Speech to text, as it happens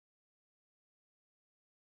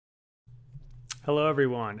Hello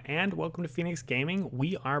everyone, and welcome to Phoenix Gaming.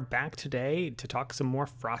 We are back today to talk some more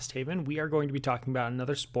Frosthaven. We are going to be talking about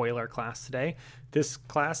another spoiler class today. This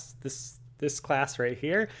class right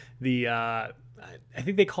here, I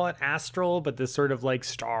think they call it Astral, but this sort of like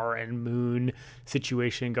star and moon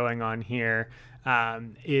situation going on here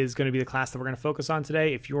is going to be the class that we're going to focus on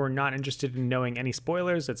today. If you're not interested in knowing any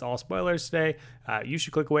spoilers, it's all spoilers today, you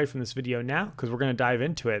should click away from this video now because we're going to dive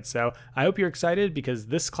into it. So I hope you're excited because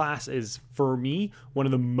this class is, for me, one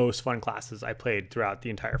of the most fun classes I played throughout the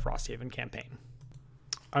entire Frosthaven campaign.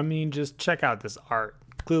 I mean, just check out this art.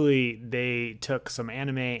 Clearly, they took some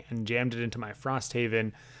anime and jammed it into my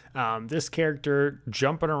Frosthaven. This character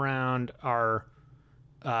jumping around our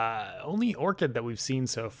only orchid that we've seen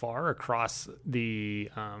so far across the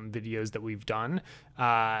videos that we've done,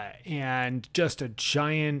 and just a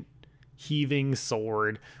giant heaving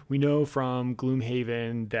sword. We know from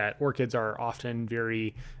Gloomhaven that orchids are often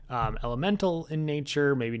very elemental in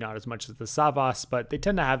nature, maybe not as much as the Savas, but they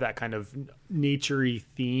tend to have that kind of nature-y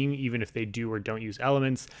theme, even if they do or don't use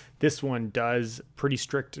elements. This one does pretty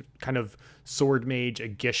strict kind of sword mage, a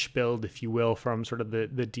Gish build, if you will, from sort of the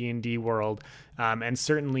D&D world. And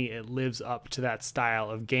certainly it lives up to that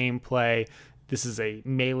style of gameplay. This is a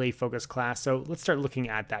melee-focused class, so let's start looking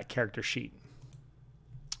at that character sheet.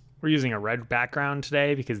 We're using a red background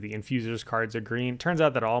today because the Infusers cards are green. Turns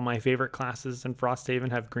out that all my favorite classes in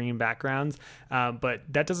Frosthaven have green backgrounds, but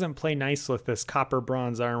that doesn't play nice with this copper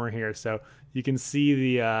bronze armor here. So you can see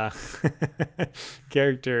the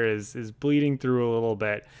character is bleeding through a little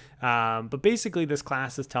bit. But basically this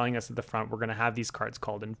class is telling us at the front we're going to have these cards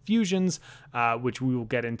called Infusions, which we will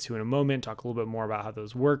get into in a moment, talk a little bit more about how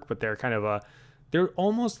those work, but they're kind of they're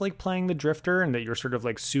almost like playing the Drifter and that you're sort of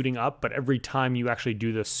like suiting up, but every time you actually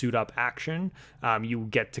do the suit up action, you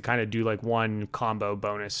get to kind of do like one combo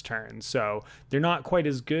bonus turn. So they're not quite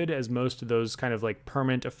as good as most of those kind of like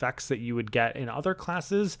permanent effects that you would get in other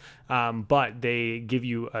classes, but they give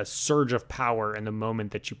you a surge of power in the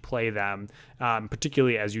moment that you play them,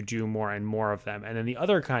 particularly as you do more and more of them. And then the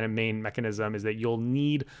other kind of main mechanism is that you'll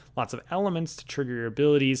need lots of elements to trigger your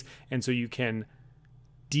abilities, and so you can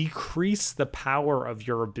decrease the power of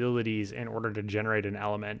your abilities in order to generate an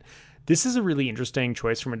element. This is a really interesting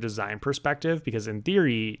choice from a design perspective because in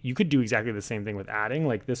theory, you could do exactly the same thing with adding.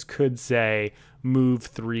 Like this could say move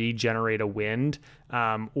 3, generate a wind,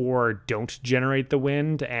 or don't generate the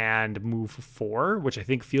wind and move 4, which I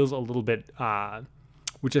think feels a little bit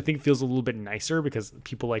nicer because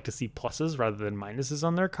people like to see pluses rather than minuses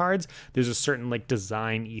on their cards. There's a certain like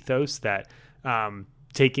design ethos that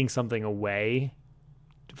taking something away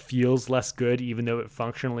feels less good, even though it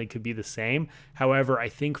functionally could be the same. However, I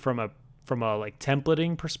think from a like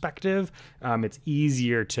templating perspective, it's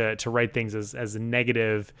easier to write things as a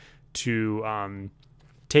negative to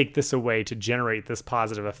take this away to generate this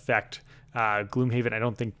positive effect. Gloomhaven, I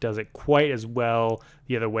don't think, does it quite as well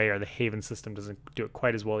the other way, or the Haven system doesn't do it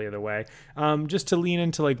quite as well the other way. Just to lean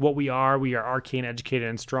into like what we are arcane, educated,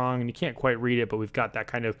 and strong, and you can't quite read it, but we've got that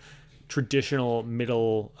kind of traditional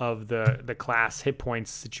middle of the class hit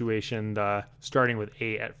points situation, starting with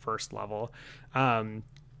 8 at first level.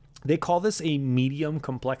 They call this a medium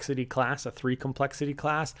complexity class, a 3 complexity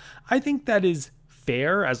class. I think that is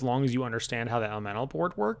fair as long as you understand how the elemental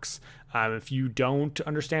board works. If you don't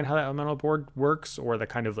understand how the elemental board works, or the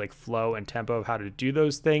kind of like flow and tempo of how to do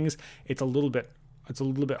those things, it's a little bit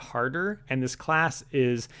harder. And this class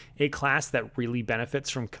is a class that really benefits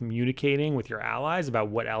from communicating with your allies about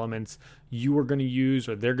what elements you are going to use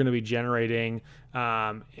or they're going to be generating.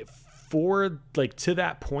 For like to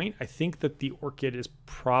that point, I think that the Orchid is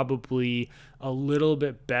probably a little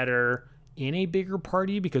bit better in a bigger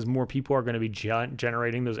party because more people are going to be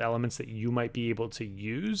generating those elements that you might be able to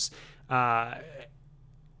use.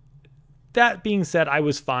 That being said, I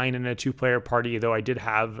was fine in a 2-player party, though I did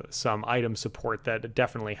have some item support that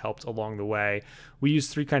definitely helped along the way. We use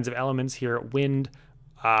 3 kinds of elements here: wind,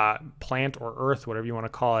 plant or earth, whatever you want to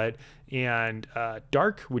call it, and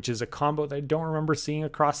dark, which is a combo that I don't remember seeing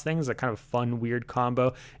across things, a kind of fun, weird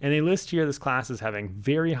combo. And they list here this class as having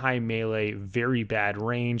very high melee, very bad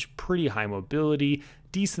range, pretty high mobility,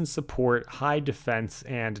 decent support, high defense,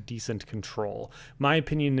 and decent control. My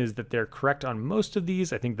opinion is that they're correct on most of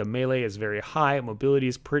these. I think the melee is very high, mobility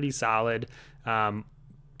is pretty solid,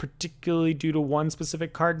 particularly due to one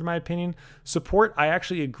specific card in my opinion. Support, I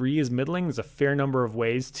actually agree, is middling. There's a fair number of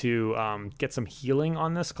ways to get some healing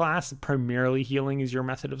on this class. Primarily healing is your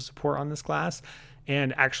method of support on this class.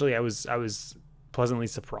 And actually I was pleasantly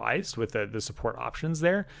surprised with the support options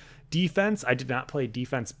there. Defense, I did not play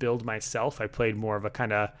defense build myself. I played more of a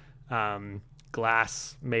kind of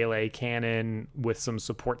glass melee cannon with some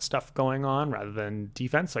support stuff going on rather than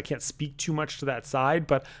defense. So I can't speak too much to that side,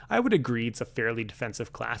 but I would agree it's a fairly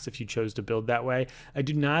defensive class if you chose to build that way. I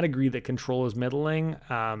do not agree that control is middling.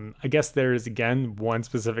 I guess there is, again, one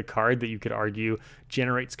specific card that you could argue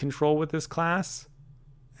generates control with this class.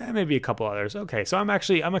 Maybe a couple others. Okay, so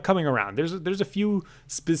I'm coming around. There's a few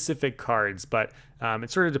specific cards, but it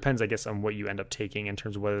sort of depends, I guess, on what you end up taking in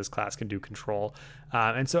terms of whether this class can do control.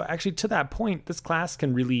 And so actually to that point, this class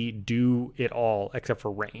can really do it all except for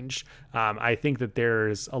range. I think that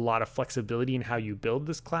there's a lot of flexibility in how you build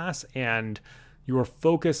this class, and your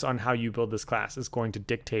focus on how you build this class is going to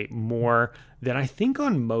dictate more than I think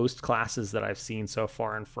on most classes that I've seen so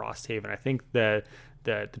far in Frosthaven. I think the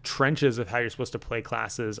trenches of how you're supposed to play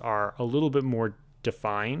classes are a little bit more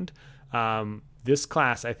defined. This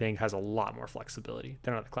class, I think, has a lot more flexibility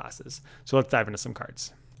than other classes. So let's dive into some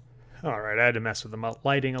cards. All right, I had to mess with the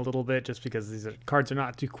lighting a little bit just because these cards are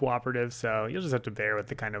not too cooperative, so you'll just have to bear with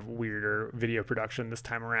the kind of weirder video production this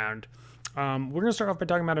time around. We're going to start off by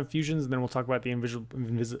talking about infusions, and then we'll talk about the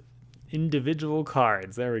individual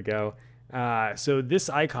cards. There we go. So this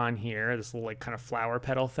icon here, this little like kind of flower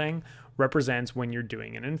petal thing, represents when you're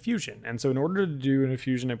doing an infusion. And so in order to do an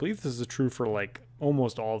infusion, I believe this is true for like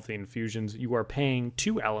almost all of the infusions, you are paying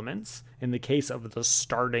 2 elements. In the case of the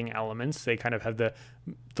starting elements, they kind of have the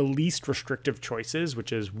least restrictive choices,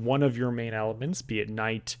 which is one of your main elements, be it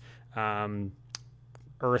night,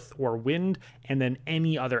 earth, or wind, and then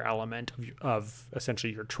any other element of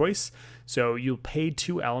essentially your choice. So you'll pay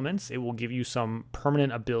 2 elements. It will give you some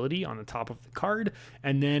permanent ability on the top of the card,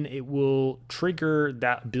 and then it will trigger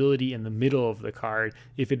that ability in the middle of the card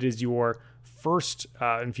if it is your first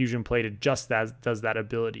infusion played. It just does that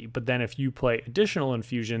ability. But then if you play additional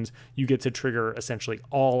infusions, you get to trigger essentially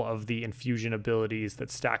all of the infusion abilities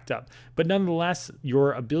that stacked up. But nonetheless,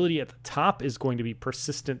 your ability at the top is going to be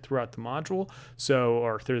persistent throughout the module,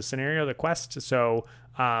 or through the scenario, the quest. So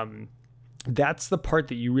that's the part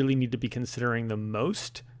that you really need to be considering the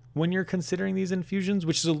most when you're considering these infusions,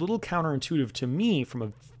 which is a little counterintuitive to me from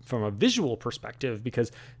a visual perspective,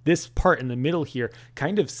 because this part in the middle here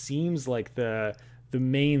kind of seems like the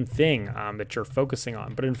main thing that you're focusing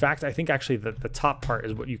on. But in fact, I think actually the top part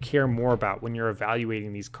is what you care more about when you're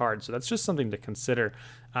evaluating these cards. So that's just something to consider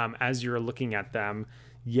as you're looking at them.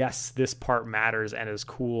 Yes, this part matters and is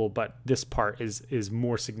cool, but this part is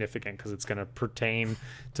more significant because it's going to pertain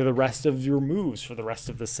to the rest of your moves for the rest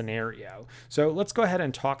of the scenario. So let's go ahead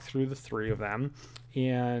and talk through the 3 of them.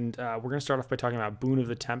 And we're going to start off by talking about Boon of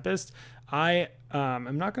the Tempest. I'm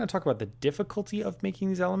not going to talk about the difficulty of making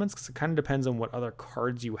these elements because it kind of depends on what other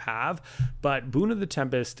cards you have. But Boon of the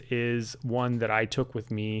Tempest is one that I took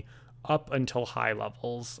with me up until high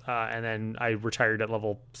levels, and then I retired at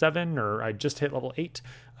level 7, or I just hit level 8.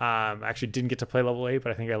 I actually didn't get to play level 8,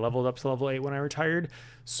 but I think I leveled up to level 8 when I retired.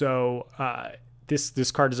 So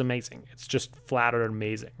this card is amazing. It's just flat out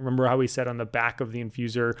amazing. Remember how we said on the back of the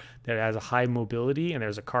Infuser that it has a high mobility, and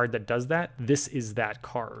there's a card that does that? This is that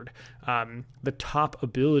card. The top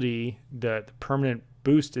ability, the permanent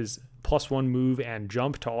boost, is +1 move and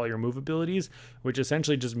jump to all your move abilities, which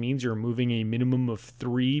essentially just means you're moving a minimum of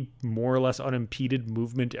 3 more or less unimpeded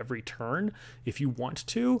movement every turn if you want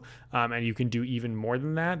to, and you can do even more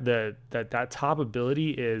than that. That top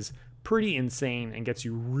ability is pretty insane and gets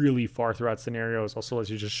you really far throughout scenarios. Also lets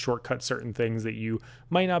you just shortcut certain things that you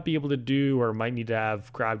might not be able to do or might need to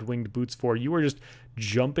have grabbed winged boots for. You are just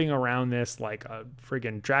jumping around this like a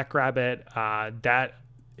friggin' jackrabbit. That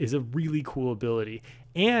is a really cool ability.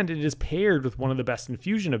 And it is paired with one of the best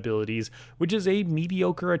infusion abilities, which is a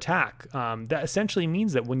mediocre attack. That essentially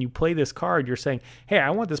means that when you play this card, you're saying, hey, I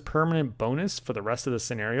want this permanent bonus for the rest of the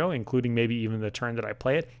scenario, including maybe even the turn that I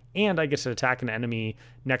play it, and I get to attack an enemy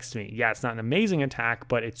next to me. Yeah, it's not an amazing attack,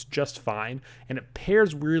 but it's just fine, and it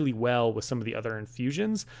pairs really well with some of the other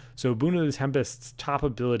infusions. So Boon of the Tempest's top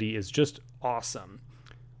ability is just awesome.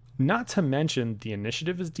 Not to mention the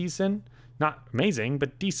initiative is decent. Not amazing,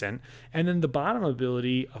 but decent. And then the bottom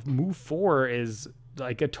ability of Move 4 is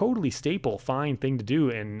like a totally staple, fine thing to do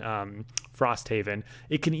in Frosthaven.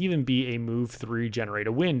 It can even be a Move 3 generate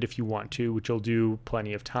a wind if you want to, which you'll do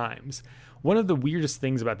plenty of times. One of the weirdest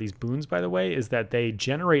things about these boons, by the way, is that they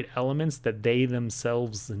generate elements that they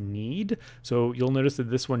themselves need. So you'll notice that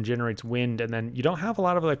this one generates wind, and then you don't have a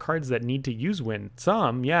lot of other cards that need to use wind.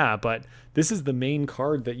 Some, yeah, but this is the main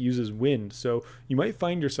card that uses wind. So you might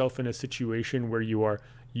find yourself in a situation where you are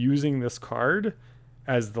using this card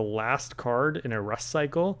as the last card in a rest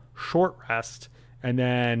cycle, short rest, and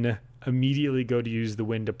then immediately go to use the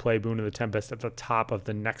wind to play Boon of the Tempest at the top of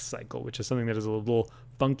the next cycle, which is something that is a little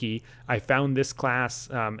funky. I found this class,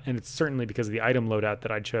 and it's certainly because of the item loadout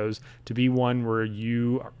that I chose, to be one where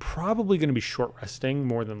you are probably going to be short resting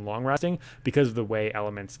more than long resting because of the way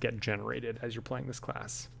elements get generated as you're playing this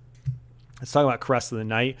class. Let's talk about Caress of the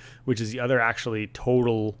Night, which is the other actually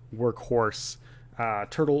total workhorse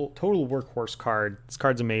total workhorse card. This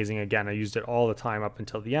card's amazing. Again, I used it all the time up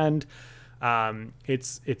until the end.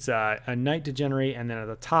 It's a night to generate, and then at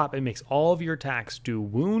the top it makes all of your attacks do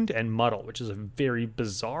wound and muddle, which is a very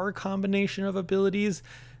bizarre combination of abilities.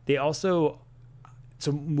 They also,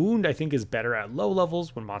 so wound I think is better at low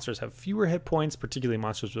levels when monsters have fewer hit points, particularly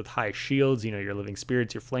monsters with high shields, you know, your living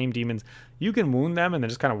spirits, your flame demons. You can wound them and then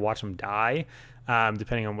just kind of watch them die.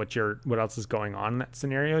 Depending on what else is going on in that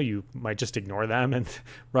scenario, you might just ignore them and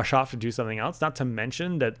rush off to do something else. Not to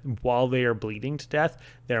mention that while they are bleeding to death,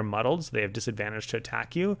 they're muddled, so they have disadvantage to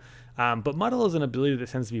attack you. But muddle is an ability that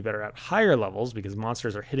tends to be better at higher levels because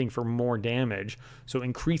monsters are hitting for more damage, so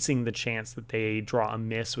increasing the chance that they draw a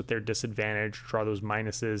miss with their disadvantage, draw those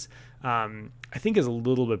minuses, I think is a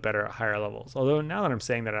little bit better at higher levels. Although now that I'm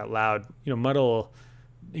saying that out loud, you know, muddle,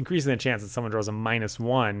 increasing the chance that someone draws a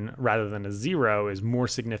 -1 rather than a 0 is more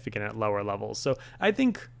significant at lower levels. So I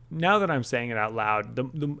think now that I'm saying it out loud,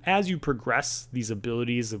 as you progress, these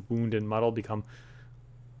abilities of wound and muddle become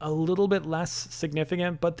a little bit less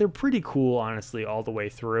significant, but they're pretty cool, honestly, all the way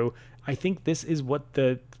through. I think this is what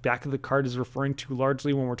the back of the card is referring to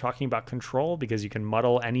largely when we're talking about control, because you can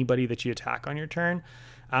muddle anybody that you attack on your turn.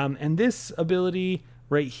 And this ability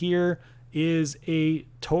right here is a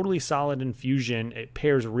totally solid infusion. It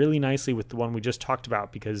pairs really nicely with the one we just talked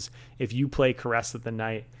about, because if you play Caress of the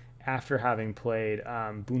Night after having played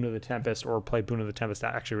Boon of the Tempest, or play Boon of the Tempest,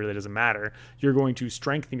 that actually really doesn't matter. You're going to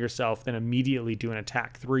strengthen yourself, then immediately do an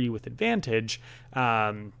attack 3 with advantage,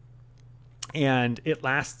 and it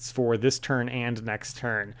lasts for this turn and next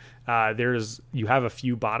turn. You have a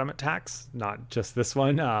few bottom attacks, not just this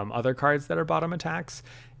one, other cards that are bottom attacks,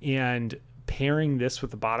 and pairing this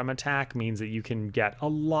with the bottom attack means that you can get a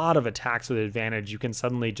lot of attacks with advantage. You can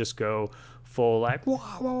suddenly just go full like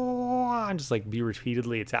wah, wah, wah, and just like be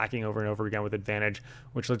repeatedly attacking over and over again with advantage,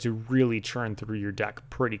 which lets you really churn through your deck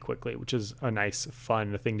pretty quickly, which is a nice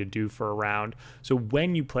fun thing to do for a round. So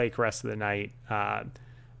when you play Caress of the Night,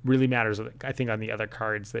 really matters, I think, on the other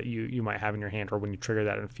cards that you might have in your hand, or when you trigger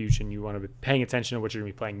that infusion, you want to be paying attention to what you're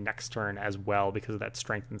going to be playing next turn as well, because of that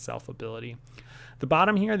strength and self ability. The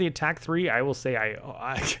bottom here, the attack 3, I will say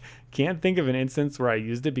I can't think of an instance where I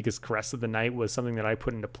used it, because Caress of the Night was something that I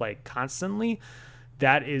put into play constantly.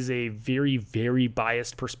 That is a very, very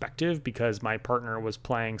biased perspective, because my partner was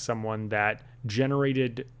playing someone that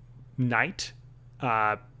generated night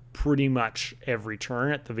pretty much every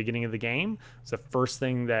turn at the beginning of the game. It's the first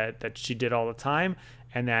thing that she did all the time,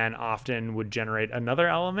 and then often would generate another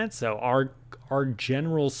element. So our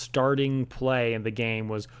general starting play in the game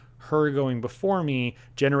was her going before me,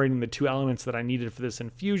 generating the 2 elements that I needed for this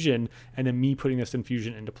infusion, and then me putting this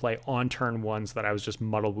infusion into play on turn 1, so that I was just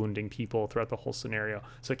muddle wounding people throughout the whole scenario.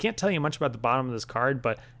 So I can't tell you much about the bottom of this card,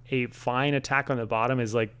 but a fine attack on the bottom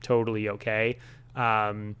is like totally okay.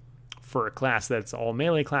 For a class that's all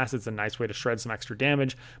melee class, it's a nice way to shred some extra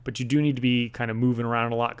damage, but you do need to be kind of moving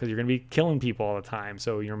around a lot, because you're going to be killing people all the time.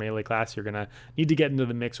 So your melee class, you're going to need to get into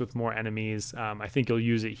the mix with more enemies. I think you'll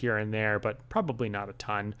use it here and there, but probably not a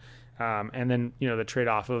ton. And then, you know, the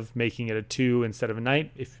trade-off of making it a 2 instead of a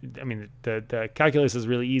night. The calculus is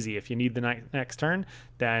really easy. If you need the night next turn,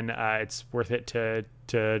 then it's worth it to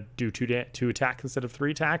do 2 attack instead of 3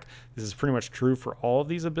 attack. This is pretty much true for all of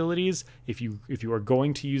these abilities. If you are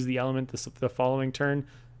going to use the element the following turn,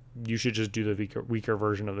 you should just do the weaker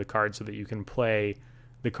version of the card, so that you can play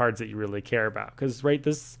the cards that you really care about. Because right,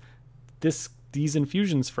 these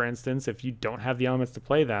infusions, for instance, if you don't have the elements to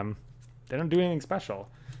play them, they don't do anything special.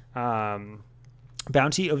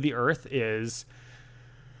 Bounty of the Earth is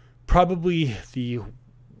probably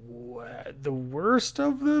the worst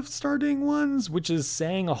of the starting ones, which is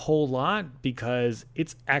saying a whole lot, because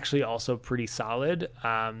it's actually also pretty solid.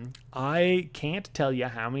 I can't tell you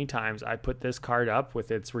how many times I put this card up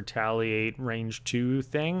with its retaliate range 2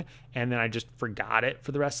 thing, and then I just forgot it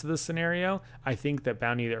for the rest of the scenario. I think that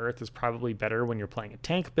Bounty of the Earth is probably better when you're playing a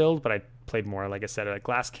tank build, but I played more, like I said, a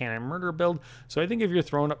glass cannon murder build. So I think if you're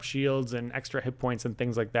throwing up shields and extra hit points and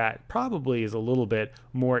things like that, probably is a little bit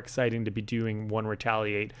more exciting to be doing 1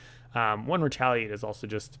 retaliate. 1 retaliate is also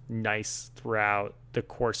just nice throughout the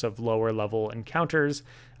course of lower level encounters.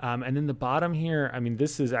 And then the bottom here, I mean,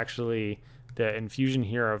 this is actually the infusion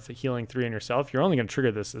here of healing 3 on yourself, you're only going to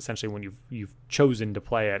trigger this essentially when you've chosen to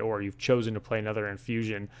play it, or you've chosen to play another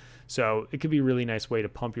infusion. So it could be a really nice way to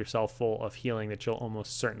pump yourself full of healing that you'll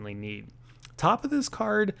almost certainly need. Top of this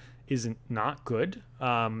card is not good.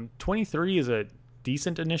 23 is a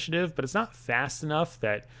decent initiative, but it's not fast enough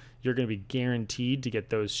that you're going to be guaranteed to get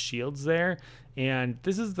those shields there. And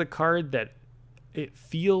this is the card that it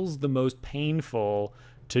feels the most painful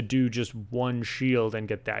to do just one shield and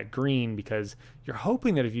get that green, because you're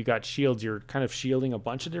hoping that if you got shields, you're kind of shielding a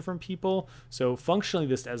bunch of different people. So functionally,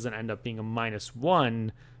 this doesn't end up being a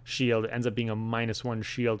 -1 shield. It ends up being a -1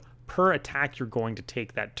 shield per attack you're going to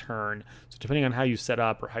take that turn. So depending on how you set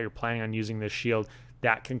up or how you're planning on using this shield,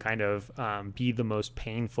 that can kind of be the most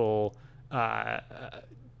painful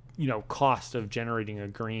cost of generating a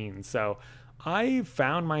green. So I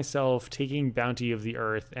found myself taking Bounty of the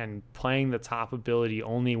Earth and playing the top ability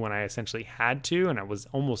only when I essentially had to, and I was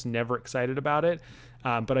almost never excited about it.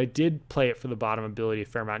 But I did play it for the bottom ability a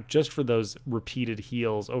fair amount, just for those repeated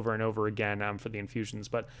heals over and over again for the infusions.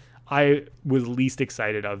 But I was least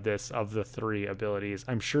excited of the 3 abilities.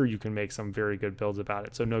 I'm sure you can make some very good builds about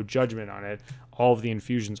it, so no judgment on it. All of the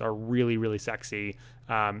infusions are really, really sexy,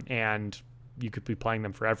 and you could be playing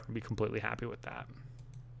them forever and be completely happy with that.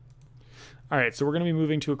 All right, so we're going to be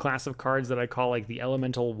moving to a class of cards that I call like the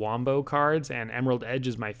Elemental Wombo cards, and Emerald Edge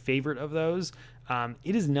is my favorite of those.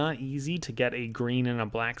 It is not easy to get a green and a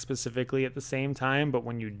black specifically at the same time, but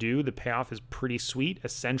when you do, the payoff is pretty sweet.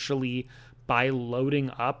 Essentially, by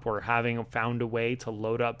loading up or having found a way to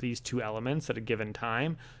load up these 2 elements at a given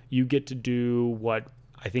time, you get to do what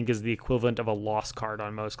I think is the equivalent of a lost card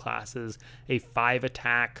on most classes, a 5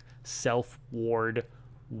 attack self ward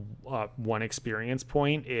 1 experience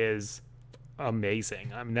point is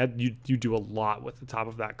amazing. I mean, that you do a lot with the top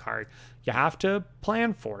of that card. You have to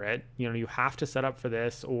plan for it. You have to set up for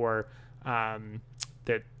this, or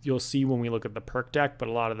that you'll see when we look at the perk deck, but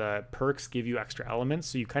a lot of the perks give you extra elements,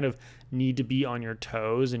 so you kind of need to be on your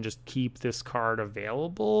toes and just keep this card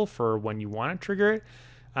available for when you want to trigger it.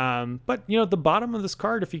 But the bottom of this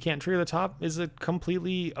card, if you can't trigger the top, is a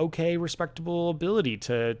completely okay, respectable ability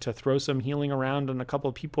to throw some healing around on a couple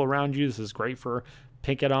of people around you. This is great for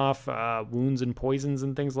picking off wounds and poisons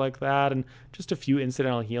and things like that, and just a few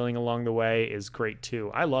incidental healing along the way is great too.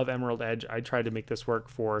 I love Emerald Edge. I tried to make this work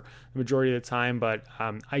for the majority of the time, but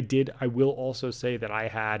I will also say that I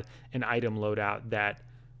had an item loadout that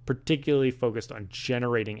particularly focused on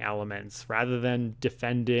generating elements rather than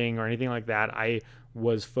defending or anything like that. I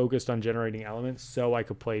was focused on generating elements so I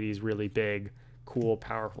could play these really big, cool,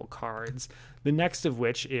 powerful cards. The next of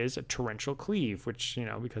which is a Torrential Cleave, which,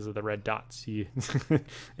 because of the red dots,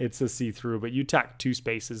 it's a see-through, but you tack 2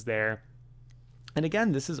 spaces there. And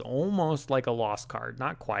again, this is almost like a lost card.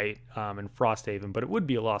 Not quite in Frosthaven, but it would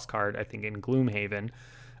be a lost card, I think, in Gloomhaven.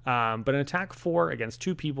 But an attack 4 against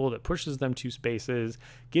 2 people that pushes them 2 spaces,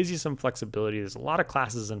 gives you some flexibility. There's a lot of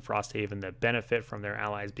classes in Frosthaven that benefit from their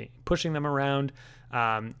allies pushing them around.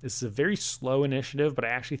 This is a very slow initiative, but I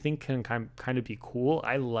actually think can kind of be cool.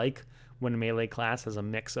 I like when a melee class has a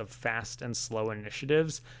mix of fast and slow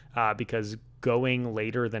initiatives, because going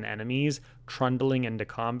later than enemies, trundling into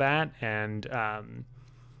combat, and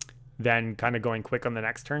then kind of going quick on the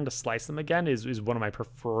next turn to slice them again is one of my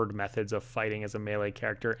preferred methods of fighting as a melee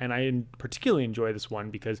character. And I particularly enjoy this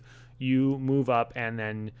one because you move up, and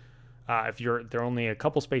then if they're only a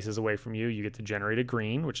couple spaces away from you, you get to generate a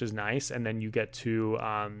green, which is nice, and then you get to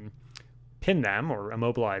pin them or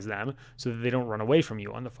immobilize them so that they don't run away from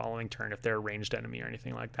you on the following turn if they're a ranged enemy or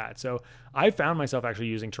anything like that. So I found myself actually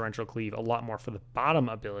using Torrential Cleave a lot more for the bottom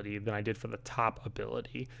ability than I did for the top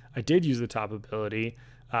ability. I did use the top ability,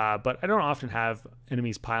 but I don't often have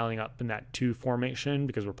enemies piling up in that 2 formation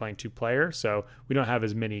because we're playing 2 player, so we don't have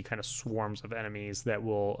as many kind of swarms of enemies that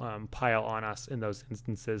will pile on us in those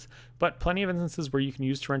instances. But plenty of instances where you can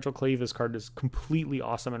use Torrential Cleave. This card is completely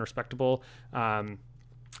awesome and respectable.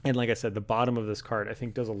 And like I said, the bottom of this card, I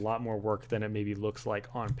think, does a lot more work than it maybe looks like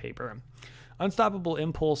on paper. Unstoppable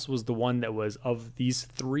Impulse was the one that was, of these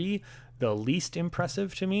 3, the least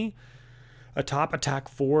impressive to me. A top attack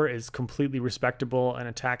 4 is completely respectable. An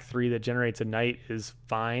attack 3 that generates a knight is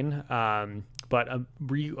fine. But a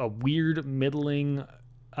weird middling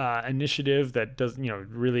initiative that does,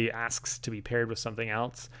 really asks to be paired with something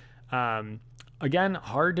else. Again,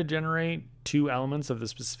 hard to generate 2 elements of the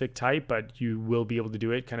specific type, but you will be able to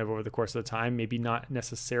do it kind of over the course of the time. Maybe not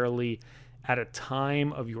necessarily at a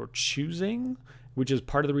time of your choosing, which is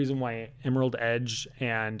part of the reason why Emerald Edge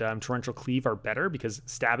and Torrential Cleave are better, because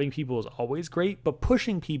stabbing people is always great, but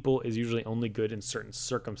pushing people is usually only good in certain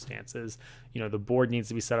circumstances. You know, the board needs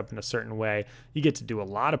to be set up in a certain way. You get to do a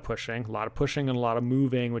lot of pushing and a lot of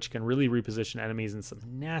moving, which can really reposition enemies in some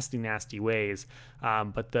nasty, nasty ways.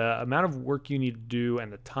 But the amount of work you need to do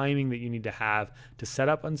and the timing that you need to have to set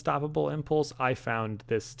up Unstoppable Impulse, I found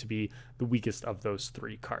this to be the weakest of those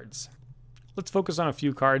 3 cards. Let's focus on a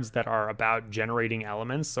few cards that are about generating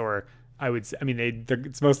elements, or it's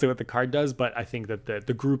mostly what the card does, but I think that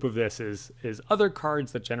the group of this is other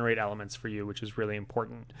cards that generate elements for you, which is really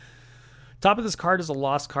important. Top of this card is a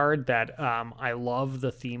lost card that I love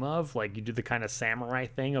the theme of. Like, you do the kind of samurai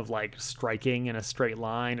thing of like striking in a straight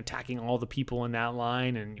line, attacking all the people in that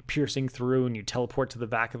line, and piercing through, and you teleport to the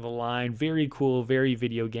back of the line. Very cool, very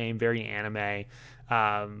video game, very anime.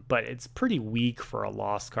 But it's pretty weak for a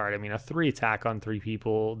lost card. I mean, a 3 attack on 3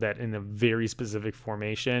 people that in a very specific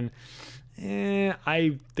formation.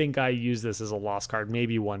 I think I use this as a lost card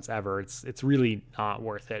maybe once ever. It's really not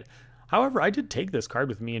worth it. However, I did take this card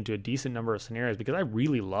with me into a decent number of scenarios because I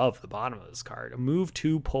really love the bottom of this card. Move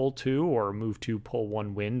 2, pull 2, or move 2, pull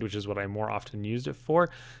 1 wind, which is what I more often used it for.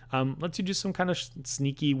 Lets you do some kind of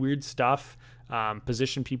sneaky, weird stuff,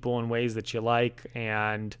 position people in ways that you like,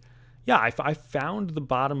 and yeah, I found the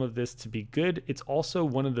bottom of this to be good. It's also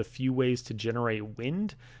one of the few ways to generate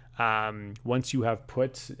wind. Once you have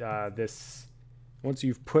put once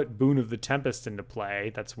you've put Boon of the Tempest into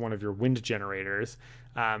play, that's one of your wind generators.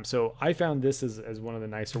 So I found this as one of the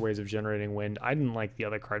nicer ways of generating wind. I didn't like the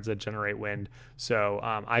other cards that generate wind, so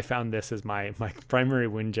I found this as my primary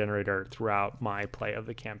wind generator throughout my play of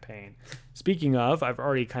the campaign. Speaking of, I've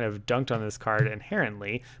already kind of dunked on this card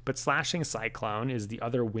inherently, but Slashing Cyclone is the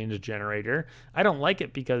other wind generator. I don't like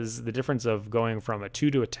it because the difference of going from a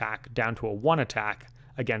 2 to attack down to a 1 attack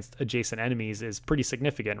against adjacent enemies is pretty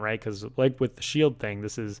significant, right? Because like with the shield thing,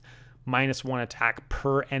 this is -1 attack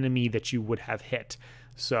per enemy that you would have hit.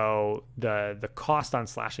 So the cost on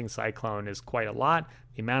Slashing Cyclone is quite a lot.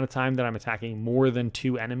 The amount of time that I'm attacking more than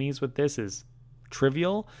 2 enemies with this is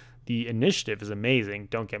trivial. The initiative is amazing,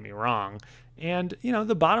 don't get me wrong. And, you know,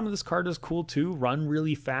 the bottom of this card is cool too. Run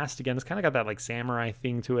really fast. Again, it's kind of got that like samurai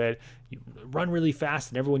thing to it. You run really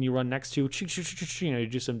fast, and everyone you run next to, you know, you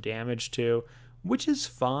do some damage to, which is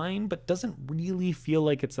fine, but doesn't really feel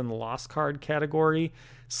like it's in the lost card category.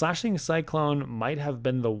 Slashing Cyclone might have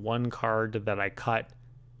been the one card that I cut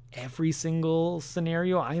every single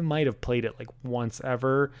scenario. I might have played it like once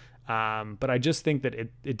ever, but I just think that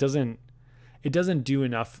it doesn't do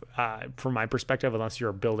enough from my perspective unless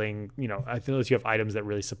you're building, you know, unless you have items that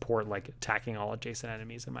really support like attacking all adjacent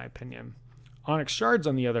enemies, in my opinion. Onyx Shards,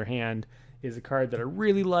 on the other hand, is a card that I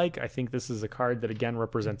really like. I think this is a card that again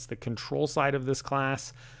represents the control side of this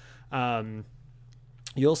class.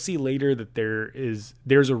 You'll see later that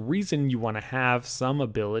there's a reason you want to have some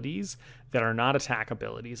abilities that are not attack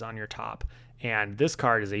abilities on your top. And this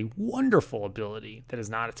card is a wonderful ability that is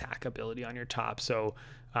not attack ability on your top. So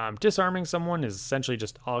disarming someone is essentially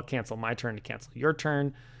just, I'll cancel my turn to cancel your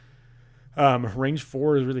turn. Range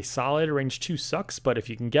 4 is really solid. Range 2 sucks, but if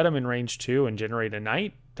you can get them in range 2 and generate a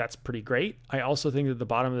knight, that's pretty great. I also think that the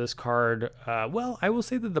bottom of this card, well, I will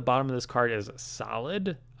say that the bottom of this card is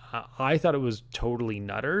solid. I thought it was totally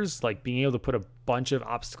nutters. Like, being able to put a bunch of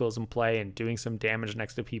obstacles in play and doing some damage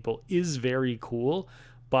next to people is very cool.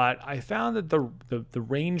 But I found that the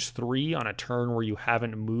range 3 on a turn where you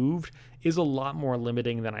haven't moved is a lot more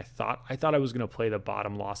limiting than I thought. I thought I was going to play the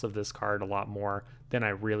bottom loss of this card a lot more than I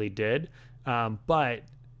really did. But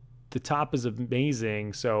the top is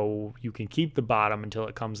amazing, so you can keep the bottom until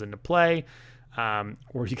it comes into play.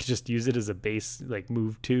 Or you could just use it as a base, like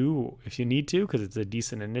move 2 if you need to, because it's a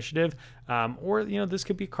decent initiative. Or, you know, this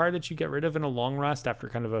could be a card that you get rid of in a long rest after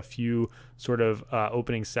kind of a few sort of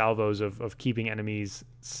opening salvos of keeping enemies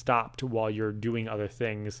stopped while you're doing other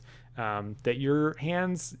things that your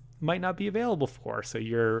hands might not be available for. So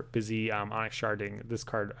you're busy Onyx Sharding. This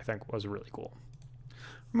card, I think, was really cool.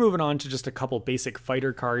 Moving on to just a couple basic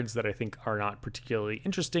fighter cards that I think are not particularly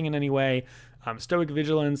interesting in any way. Stoic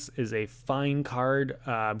Vigilance is a fine card.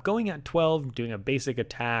 Going at 12, doing a basic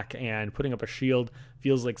attack, and putting up a shield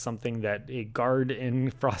feels like something that a guard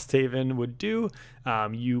in Frosthaven would do.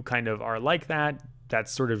 You kind of are like that. That's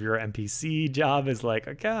sort of your NPC job, is like,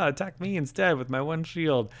 okay, attack me instead with my 1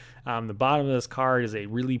 shield. The bottom of this card is a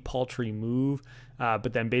really paltry move,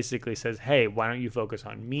 but then basically says, hey, why don't you focus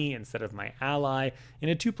on me instead of my ally? In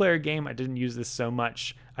a 2-player game, I didn't use this so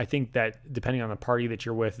much. I think that depending on the party that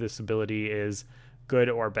you're with, this ability is good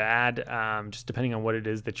or bad, just depending on what it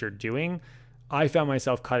is that you're doing. I found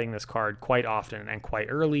myself cutting this card quite often and quite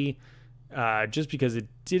early. just because it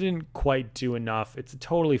didn't quite do enough. It's a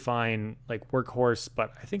totally fine like workhorse,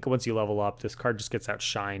 but I think once you level up, this card just gets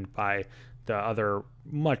outshined by the other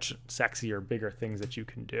much sexier, bigger things that you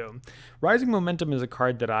can do. Rising Momentum is a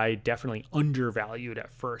card that I definitely undervalued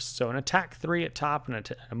at first. So an attack 3 at top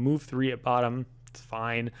and a move 3 at bottom, it's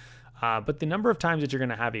fine. But the number of times that you're going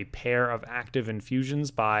to have a pair of active infusions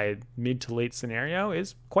by mid to late scenario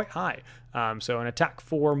is quite high. So an attack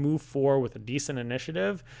 4, move 4 with a decent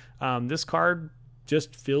initiative, this card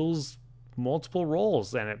just fills multiple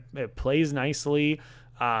roles and it plays nicely.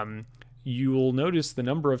 You will notice the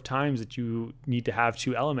number of times that you need to have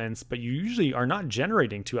 2 elements, but you usually are not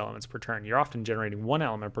generating 2 elements per turn. You're often generating 1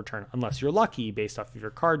 element per turn, unless you're lucky based off of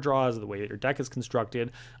your card draws, the way that your deck is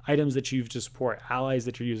constructed, items that you use to support, allies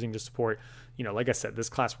that you're using to support. You know, like I said, this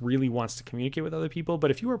class really wants to communicate with other people,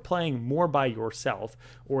 but if you are playing more by yourself,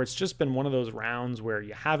 or it's just been one of those rounds where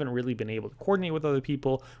you haven't really been able to coordinate with other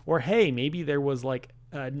people, or hey, maybe there was like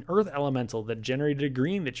an earth elemental that generated a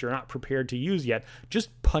green that you're not prepared to use yet, just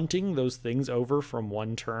punting those things over from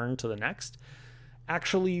one turn to the next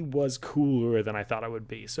actually was cooler than I thought it would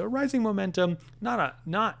be. So Rising Momentum, not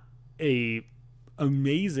a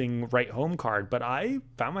amazing right home card, but I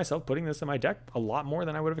found myself putting this in my deck a lot more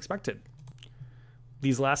than I would have expected.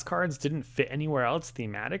 These last cards didn't fit anywhere else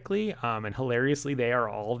thematically, and hilariously, they are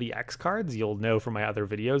all the X cards. You'll know from my other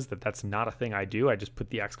videos that that's not a thing I do. I just put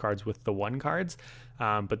the X cards with the 1 cards.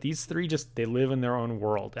 But these 3 they live in their own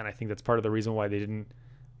world, and I think that's part of the reason why they didn't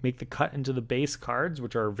make the cut into the base cards,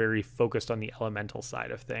 which are very focused on the elemental side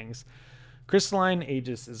of things. Crystalline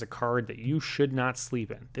Aegis is a card that you should not sleep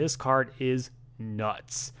in. This card is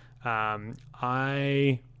nuts.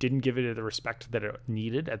 I didn't give it the respect that it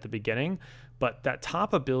needed at the beginning, but that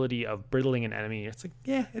top ability of brittling an enemy, it's like,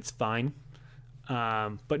 yeah, it's fine.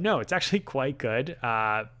 But no, it's actually quite good.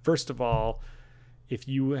 First of all, if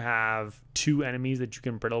you have 2 enemies that you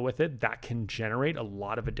can brittle with it, that can generate a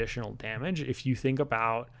lot of additional damage. If you think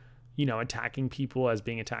about, you know, attacking people as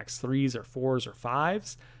being attacks 3s or 4s or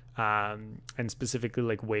 5s, and specifically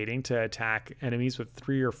like waiting to attack enemies with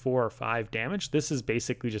 3 or 4 or 5 damage, this is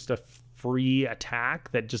basically just a free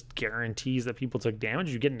attack that just guarantees that people took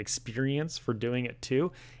damage. You get an experience for doing it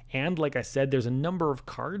too. And like I said, there's a number of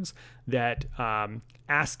cards that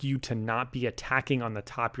ask you to not be attacking on the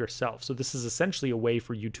top yourself. So this is essentially a way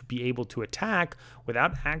for you to be able to attack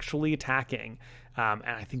without actually attacking. And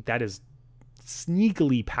I think that is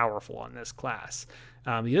sneakily powerful on this class.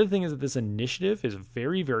 The other thing is that this initiative is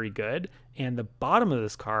very, very good, and the bottom of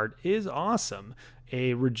this card is awesome.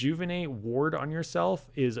 A Rejuvenate ward on yourself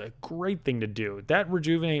is a great thing to do. That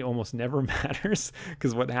Rejuvenate almost never matters,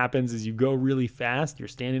 because what happens is you go really fast, you're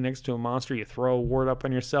standing next to a monster, you throw a ward up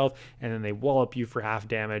on yourself, and then they wallop you for half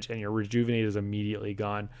damage, and your Rejuvenate is immediately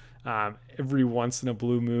gone. Every once in a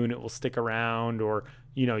blue moon, it will stick around, or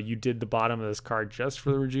you know, you did the bottom of this card just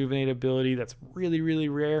for the Rejuvenate ability. That's really, really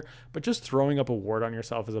rare, but just throwing up a ward on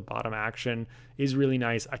yourself as a bottom action is really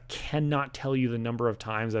nice. I cannot tell you the number of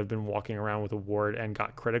times I've been walking around with a ward and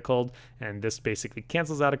got criticaled, and this basically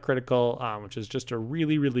cancels out a critical, which is just a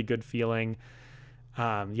really, really good feeling.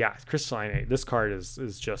 Yeah, Crystalline, this card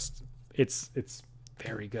is just, it's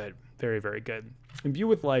very good. Very, very good. Imbue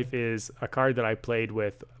with Life is a card that I played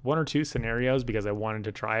with 1 or 2 scenarios because I wanted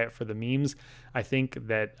to try it for the memes. I think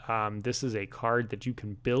that this is a card that you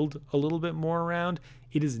can build a little bit more around.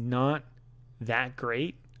 It is not that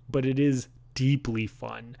great, but it is deeply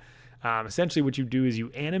fun. Essentially what you do is you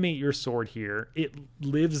animate your sword here. It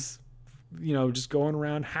lives, you know, just going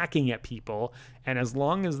around hacking at people. And as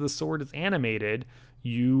long as the sword is animated,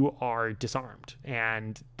 you are disarmed,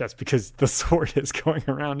 and that's because the sword is going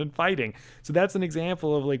around and fighting. So that's an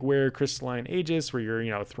example of like where Crystalline Aegis, where you're, you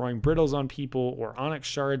know, throwing brittles on people, or Onyx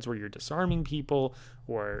Shards where you're disarming people,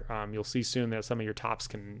 or you'll see soon that some of your tops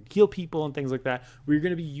can heal people and things like that, where you're going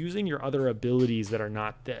to be using your other abilities that are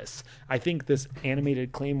not this. I think this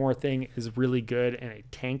animated Claymore thing is really good in a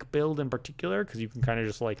tank build in particular, because you can kind of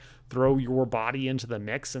just like throw your body into the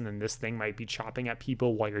mix, and then this thing might be chopping at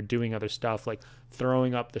people while you're doing other stuff, like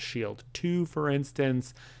throwing up the shield 2, for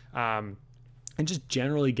instance, and just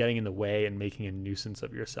generally getting in the way and making a nuisance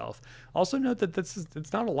of yourself. Also note that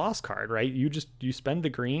it's not a lost card, right? You spend the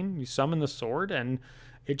green, you summon the sword, and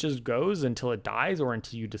it just goes until it dies or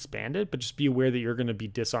until you disband it, but just be aware that you're going to be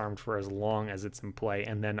disarmed for as long as it's in play,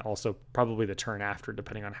 and then also probably the turn after,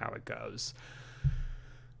 depending on how it goes.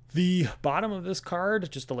 The bottom of this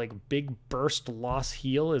card, just a like big burst loss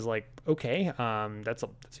heal, is like, okay, that's a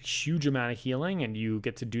huge amount of healing, and you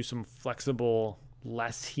get to do some flexible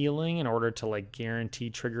less healing in order to like guarantee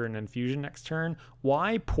trigger an infusion next turn.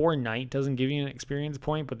 Why Poor Knight doesn't give you an experience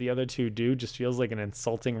point, but the other two do, just feels like an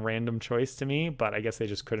insulting random choice to me, but I guess they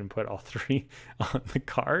just couldn't put all three on the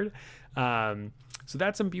card. So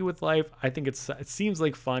that's Imbue with Life. I think it seems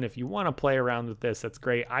like fun. If you want to play around with this, that's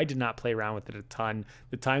great. I did not play around with it a ton.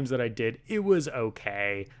 The times that I did, it was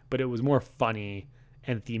okay, but it was more funny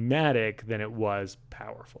and thematic than it was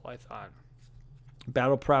powerful, I thought.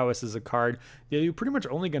 Battle Prowess is a card that you're pretty much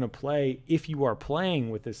only going to play if you are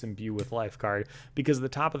playing with this Imbue with Life card, because the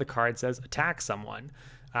top of the card says attack someone.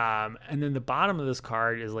 And then the bottom of this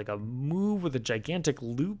card is like a move with a gigantic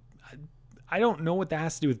loop. I don't know what that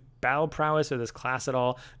has to do with Battle Prowess or this class at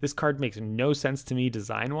all. This card makes no sense to me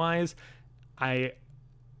design-wise. I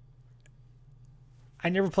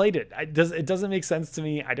never played it. It doesn't make sense to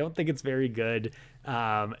me. I don't think it's very good.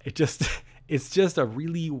 It's just a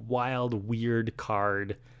really wild, weird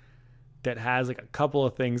card that has like a couple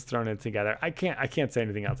of things thrown in together. I can't say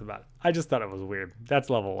anything else about it. I just thought it was weird. That's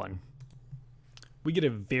level 1. We get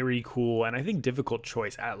a very cool and I think difficult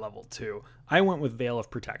choice at level 2. I went with Veil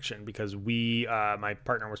of Protection because my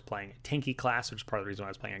partner was playing a tanky class, which is part of the reason why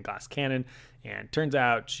I was playing a Glass Cannon. And turns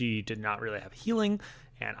out she did not really have healing,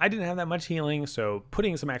 and I didn't have that much healing, so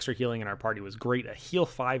putting some extra healing in our party was great. A heal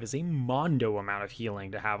 5 is a mondo amount of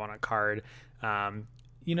healing to have on a card.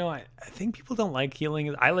 You know, I think people don't like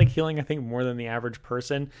healing. I like healing, I think, more than the average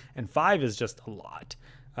person, and 5 is just a lot.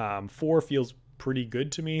 4 feels pretty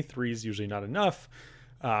good to me. 3 is usually not enough,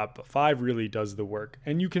 but 5 really does the work.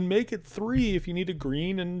 And you can make it 3 if you need a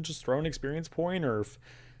green and just throw an experience point, or if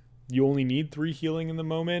you only need 3 healing in the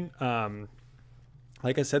moment.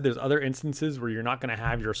 Like I said, there's other instances where you're not going to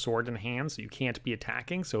have your sword in hand, so you can't be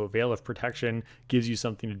attacking. So a Veil of Protection gives you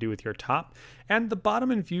something to do with your top. And the bottom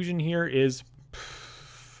infusion here is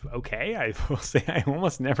okay. I will say I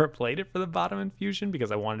almost never played it for the bottom infusion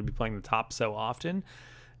because I wanted to be playing the top so often.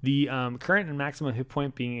 The current and maximum hit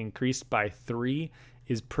point being increased by 3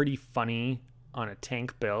 is pretty funny on a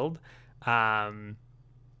tank build.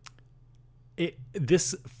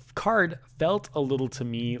 This card felt a little to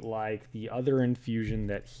me like the other infusion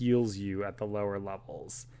that heals you at the lower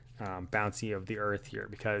levels, Bouncy of the Earth here,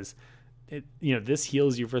 because this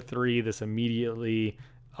heals you for 3. This immediately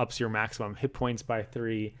ups your maximum hit points by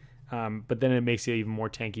 3. But then it makes it even more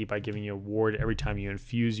tanky by giving you a ward. Every time you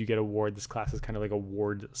infuse, you get a ward. This class is kind of like a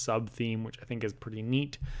ward sub-theme, which I think is pretty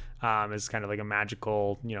neat. It's kind of like a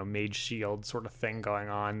magical, mage shield sort of thing going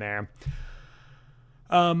on there.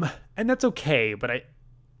 And that's okay, but I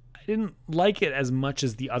didn't like it as much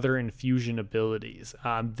as the other infusion abilities.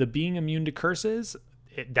 The being immune to curses,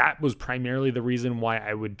 that was primarily the reason why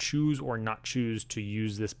I would choose or not choose to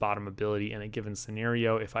use this bottom ability in a given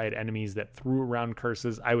scenario. If I had enemies that threw around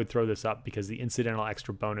curses, I would throw this up because the incidental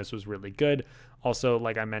extra bonus was really good. Also,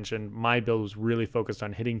 like I mentioned, my build was really focused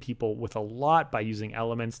on hitting people with a lot by using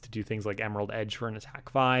elements to do things like Emerald Edge for an attack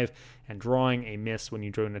 5, and drawing a miss when you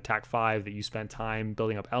drew an attack 5 that you spent time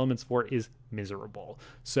building up elements for is miserable.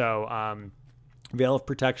 So, Veil of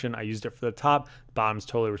Protection, I used it for the top. Bottom's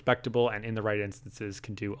totally respectable, and in the right instances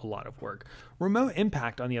can do a lot of work. Remote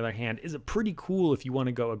Impact, on the other hand, is pretty cool if you want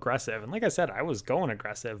to go aggressive. And like I said, I was going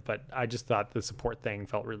aggressive, but I just thought the support thing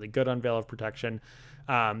felt really good on Veil of Protection.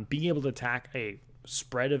 Being able to attack a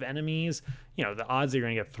spread of enemies, the odds that you're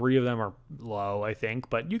going to get 3 of them are low, I think,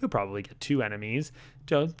 but you could probably get 2 enemies.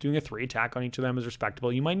 Doing a 3 attack on each of them is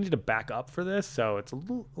respectable. You might need to back up for this, so it's a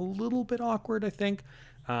little bit awkward, I think.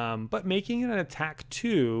 But making it an attack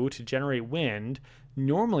 2 to generate wind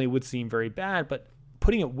normally would seem very bad, but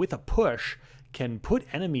putting it with a push can put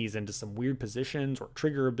enemies into some weird positions or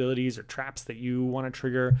trigger abilities or traps that you want to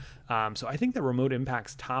trigger. So I think that Remote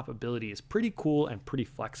Impact's top ability is pretty cool and pretty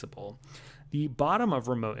flexible. The bottom of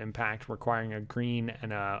Remote Impact, requiring a green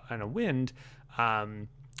and a wind,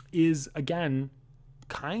 is, again,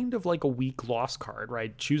 kind of like a weak loss card,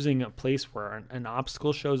 right? Choosing a place where an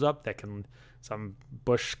obstacle shows up that some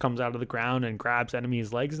bush comes out of the ground and grabs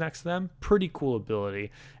enemies' legs next to them. Pretty cool ability.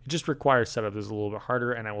 It just requires setup is a little bit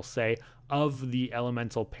harder, and I will say of the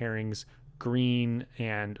elemental pairings, plant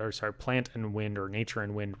and wind, or nature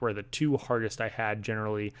and wind, were the 2 hardest I had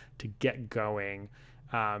generally to get going,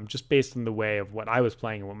 just based on the way of what I was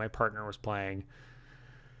playing and what my partner was playing.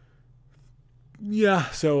 Yeah,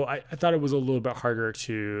 so I thought it was a little bit harder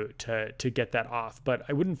to get that off, but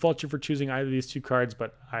I wouldn't fault you for choosing either of these 2 cards,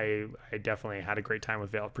 but I definitely had a great time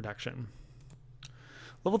with Veil of Protection.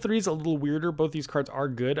 Level 3 is a little weirder. Both these cards are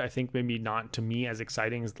good. I think maybe not, to me, as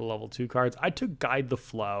exciting as the level 2 cards. I took Guide the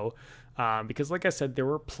Flow. Because like I said, there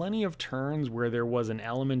were plenty of turns where there was an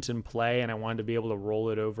element in play and I wanted to be able to roll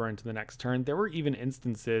it over into the next turn. There were even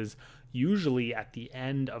instances, usually at the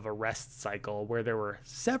end of a rest cycle, where there were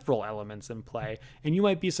several elements in play, and you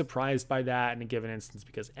might be surprised by that in a given instance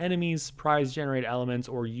because enemies surprise generate elements,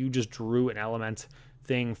 or you just drew an element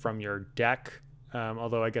thing from your deck.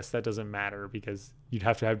 Although I guess that doesn't matter because you'd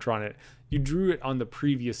have to have drawn it. You drew it on the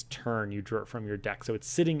previous turn. You drew it from your deck, so it's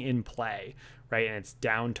sitting in play, right? And it's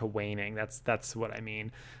down to waning. That's what I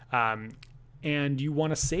mean. And you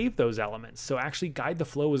want to save those elements. So actually, Guide the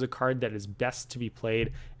Flow is a card that is best to be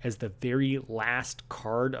played as the very last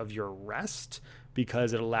card of your rest,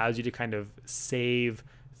 because it allows you to kind of save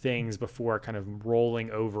things before kind of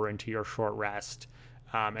rolling over into your short rest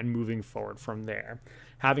and moving forward from there.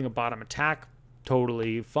 Having a bottom attack,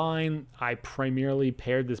 totally fine. I primarily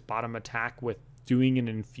paired this bottom attack with doing an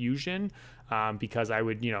infusion because I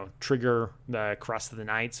would, trigger the Crust of the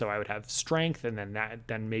Night, so I would have strength, and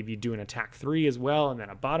then maybe do an attack 3 as well, and then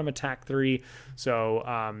a bottom attack 3.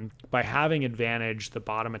 So by having advantage, the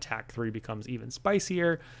bottom attack 3 becomes even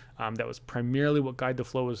spicier. That was primarily what Guide the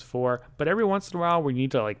Flow was for. But every once in a while, where you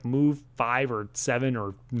need to like move 5 or 7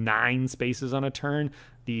 or 9 spaces on a turn,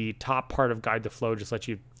 the top part of Guide the Flow just lets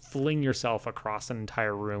you fling yourself across an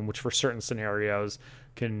entire room, which for certain scenarios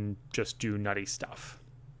can just do nutty stuff.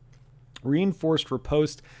 Reinforced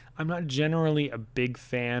Riposte. I'm not generally a big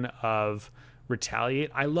fan of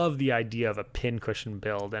Retaliate. I love the idea of a pincushion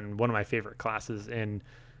build, and one of my favorite classes in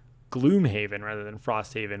Gloomhaven rather than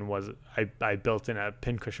Frosthaven was I built in a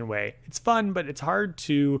pincushion way. It's fun, but it's hard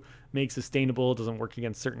to make sustainable. It doesn't work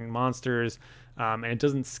against certain monsters, and it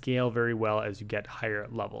doesn't scale very well as you get higher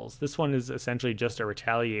levels. This one is essentially just a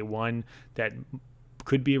Retaliate 1 that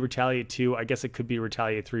could be a Retaliate 2. I guess it could be a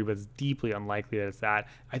Retaliate 3, but it's deeply unlikely that it's that.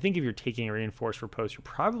 I think if you're taking a Reinforced Riposte, you're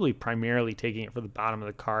probably primarily taking it for the bottom of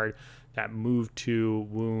the card, that move 2,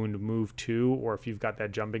 wound, move 2, or if you've got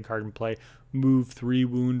that jumping card in play, move 3,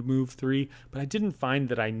 wound, move 3. But I didn't find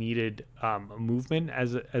that I needed movement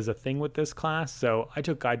as a thing with this class, so I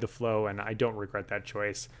took Guide the Flow, and I don't regret that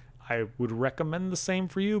choice. I would recommend the same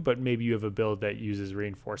for you, but maybe you have a build that uses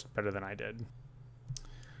Reinforced better than I did.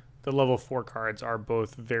 The level 4 cards are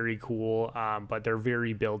both very cool, but they're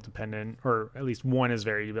very build dependent, or at least one is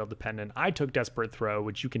very build dependent. I took Desperate Throw,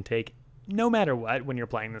 which you can take no matter what when you're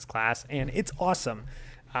playing this class, and it's awesome.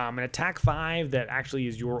 An attack 5 that actually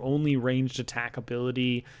is your only ranged attack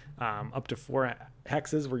ability, up to 4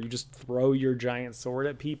 hexes, where you just throw your giant sword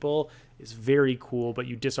at people, is very cool, but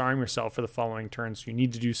you disarm yourself for the following turn, so you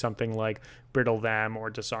need to do something like brittle them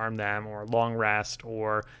or disarm them or long rest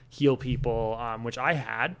or heal people, which I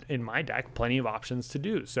had in my deck plenty of options to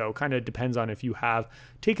do. So kind of depends on if you have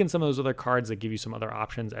taken some of those other cards that give you some other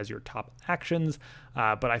options as your top actions,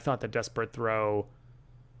 but I thought that Desperate Throw,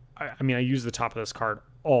 I mean, I use the top of this card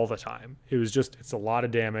all the time. It's a lot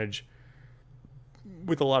of damage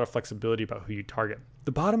with a lot of flexibility about who you target.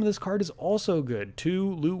 The bottom of this card is also good.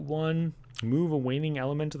 2, loot 1, move a waning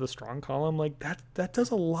element to the strong column. Like that does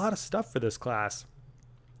a lot of stuff for this class.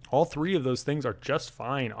 All 3 of those things are just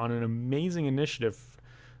fine on an amazing initiative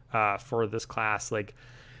for this class. Like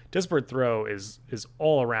Desperate Throw is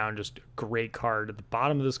all around just a great card. The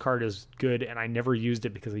bottom of this card is good, and I never used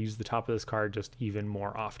it because I used the top of this card just even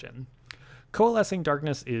more often. Coalescing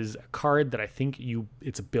Darkness is a card that I think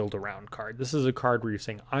it's a build around card. This is a card where you're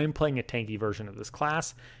saying, I'm playing a tanky version of this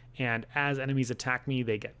class, and as enemies attack me,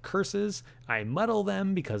 they get curses. I muddle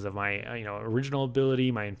them because of my original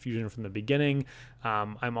ability, my infusion from the beginning.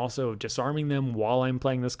 I'm also disarming them while I'm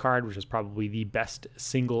playing this card, which is probably the best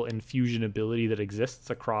single infusion ability that exists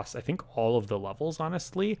across, I think, all of the levels,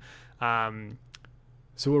 honestly.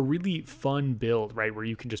 So a really fun build, right, where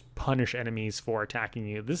you can just punish enemies for attacking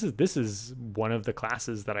you. This is one of the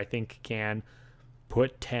classes that I think can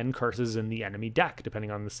put 10 curses in the enemy deck,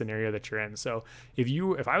 depending on the scenario that you're in. So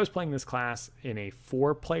if I was playing this class in a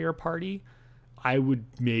 4-player party, I would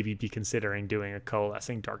maybe be considering doing a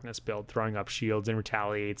Coalescing Darkness build, throwing up shields and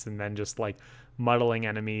retaliates, and then just like muddling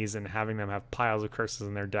enemies and having them have piles of curses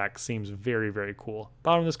in their deck. Seems very, very cool.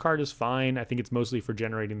 Bottom of this card is fine. I think it's mostly for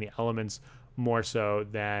generating the elements more so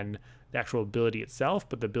than the actual ability itself,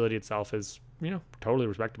 but the ability itself is, totally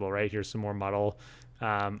respectable, right? Here's some more muddle.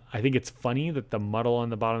 I think it's funny that the muddle on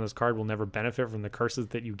the bottom of this card will never benefit from the curses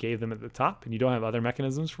that you gave them at the top, and you don't have other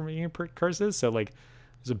mechanisms for making curses. So like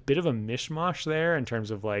there's a bit of a mishmash there in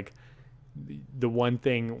terms of like the one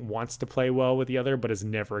thing wants to play well with the other, but is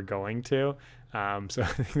never going to. So I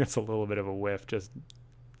think that's a little bit of a whiff, just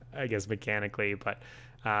I guess mechanically, but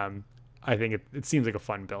I think it seems like a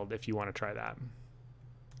fun build if you want to try that.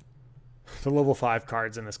 The level 5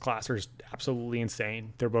 cards in this class are absolutely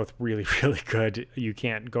insane. They're both really, really good. You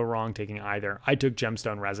can't go wrong taking either. I took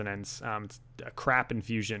Gemstone Resonance. It's a crap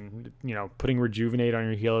infusion. You know, putting Rejuvenate on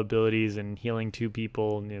your heal abilities and healing 2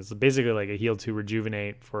 people is basically like a heal 2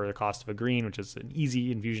 Rejuvenate for the cost of a green, which is an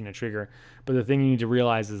easy infusion to trigger. But the thing you need to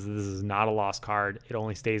realize is this is not a lost card. It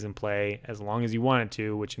only stays in play as long as you want it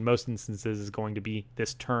to, which in most instances is going to be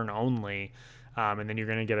this turn only. And then you're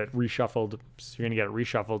going to get it reshuffled. So you're going to get it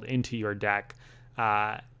reshuffled into your deck,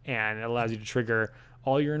 and it allows you to trigger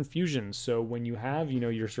all your infusions. So when you have,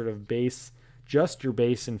 your sort of base, just your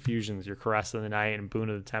base infusions, your Caress of the Night and Boon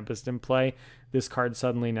of the Tempest in play, this card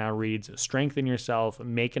suddenly now reads: strengthen yourself,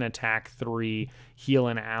 make an attack 3, heal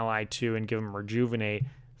an ally 2, and give them Rejuvenate.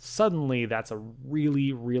 Suddenly, that's a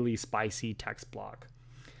really, really spicy text block.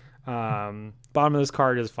 Bottom of this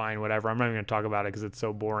card is fine, whatever. I'm not even going to talk about it because it's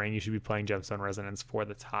so boring. You should be playing Gemstone Resonance for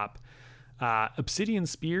the top. Obsidian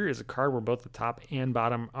Spear is a card where both the top and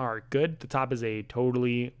bottom are good. The top is a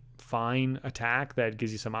totally fine attack that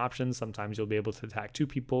gives you some options. Sometimes you'll be able to attack 2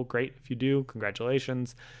 people. Great if you do.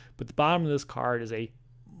 Congratulations. But the bottom of this card is a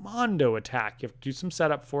Mondo attack. You have to do some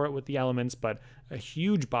setup for it with the elements, but a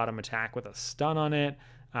huge bottom attack with a stun on it.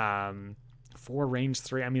 4 range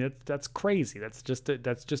 3. I mean, that's crazy.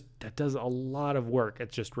 That does a lot of work.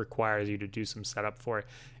 It just requires you to do some setup for it.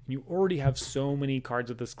 And you already have so many cards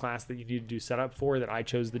with this class that you need to do setup for that I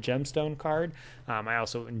chose the Gemstone card. I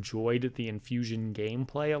also enjoyed the Infusion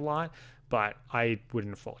gameplay a lot, but I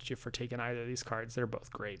wouldn't fault you for taking either of these cards. They're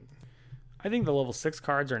both great. I think the level 6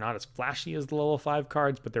 cards are not as flashy as the level 5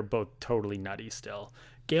 cards, but they're both totally nutty still.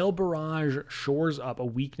 Gale Barrage shores up a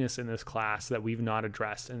weakness in this class that we've not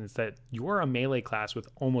addressed, and it's that you're a melee class with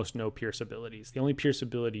almost no pierce abilities. The only pierce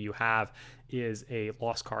ability you have is a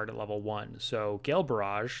lost card at level 1. So Gale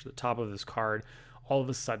Barrage, the top of this card, all of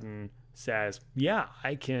a sudden says, yeah,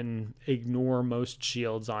 I can ignore most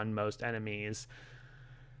shields on most enemies.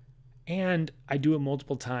 And I do it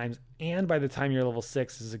multiple times, and by the time you're level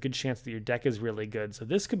 6, there's a good chance that your deck is really good. So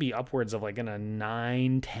this could be upwards of like a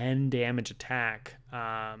 9-10 damage attack.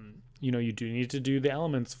 You do need to do the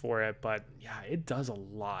elements for it, but yeah, it does a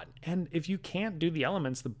lot. And if you can't do the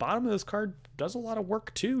elements, the bottom of this card does a lot of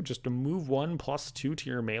work too, just to move 1 +2 to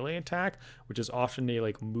your melee attack, which is often a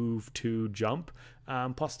like move 2 jump,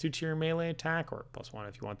 +2 to your melee attack, or +1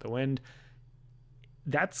 if you want the wind.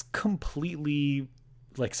 That's completely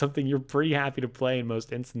like something you're pretty happy to play in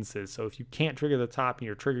most instances. So if you can't trigger the top and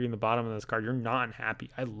you're triggering the bottom of this card, you're not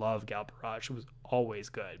unhappy. I love Gale Barrage. It was always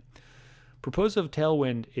good. Propulsive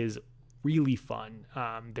Tailwind is really fun.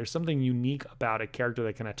 There's something unique about a character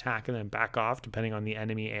that can attack and then back off depending on the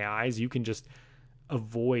enemy AIs. You can just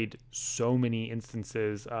avoid so many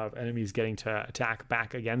instances of enemies getting to attack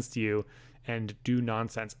back against you and do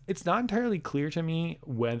nonsense. It's not entirely clear to me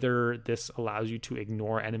whether this allows you to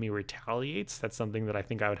ignore enemy retaliates. That's something that I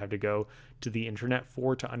think I would have to go to the internet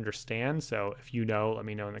for to understand. So if you know, let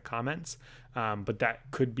me know in the comments. But that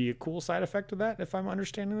could be a cool side effect of that if I'm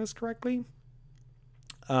understanding this correctly.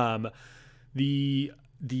 The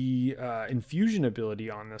infusion ability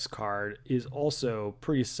on this card is also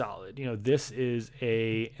pretty solid. This is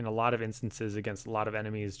in a lot of instances against a lot of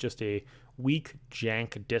enemies, just a weak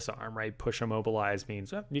jank disarm, right? Push immobilize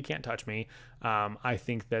means you can't touch me. I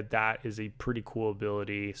think that is a pretty cool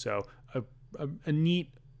ability. So a neat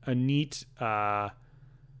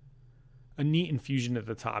infusion at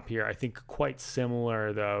the top here. I think quite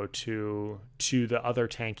similar though to the other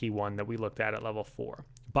tanky one that we looked at level 4.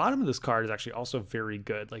 Bottom of this card is actually also very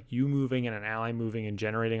good. Like you moving and an ally moving and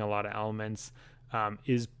generating a lot of elements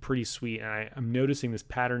is pretty sweet. And I'm noticing this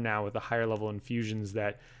pattern now with the higher level infusions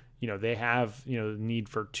that, they have, the need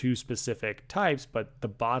for 2 specific types, but the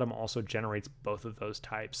bottom also generates both of those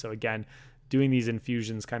types. So again, doing these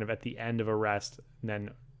infusions kind of at the end of a rest and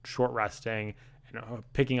then short resting and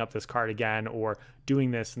picking up this card again, or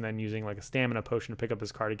doing this and then using like a stamina potion to pick up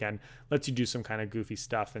this card again, lets you do some kind of goofy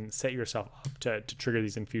stuff and set yourself up to trigger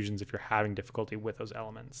these infusions if you're having difficulty with those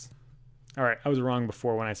elements. All right, I was wrong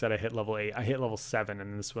before when I said I hit level 8. I hit level 7,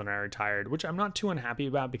 and this one I retired, which I'm not too unhappy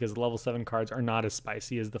about because the level 7 cards are not as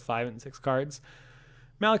spicy as the 5 and 6 cards.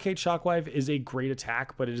 Malachite Shockwave is a great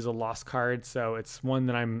attack, but it is a lost card, so it's one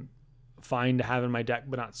that I'm fine to have in my deck,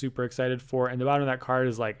 but not super excited for. And the bottom of that card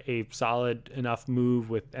is like a solid enough move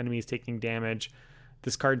with enemies taking damage.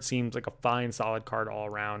 This card seems like a fine, solid card all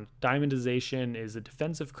around. Diamondization is a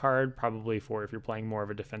defensive card, probably for if you're playing more of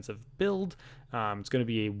a defensive build. It's going to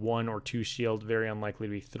be a 1 or 2 shield, very unlikely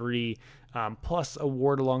to be 3, plus a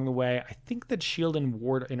ward along the way. I think that shield and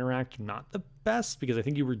ward interact not the best because I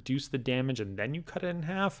think you reduce the damage and then you cut it in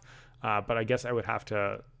half. But I guess I would have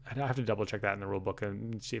to I have to double check that in the rule book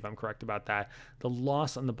and see if I'm correct about that. The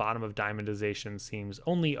loss on the bottom of diamondization seems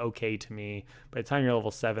only okay to me. By the time you're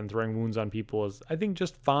level 7, throwing wounds on people is, I think,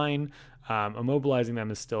 just fine. Immobilizing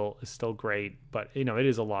them is still great, but it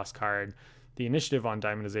is a lost card. The initiative on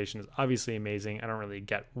diamondization is obviously amazing. I don't really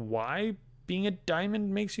get why being a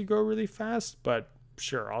diamond makes you go really fast, but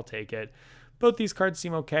sure, I'll take it. Both these cards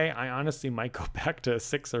seem okay. I honestly might go back to a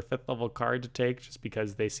 6th or 5th level card to take just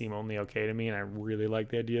because they seem only okay to me, and I really like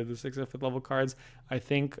the idea of the 6th or 5th level cards. I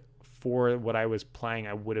think for what I was playing,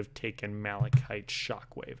 I would have taken Malachite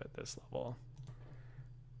Shockwave at this level.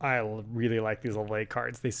 I really like these level 8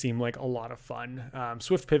 cards. They seem like a lot of fun.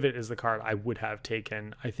 Swift Pivot is the card I would have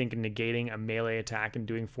taken. I think negating a melee attack and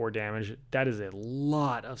doing 4 damage, that is a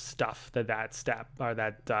lot of stuff that step or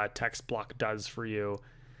that text block does for you.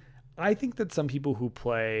 I think that some people who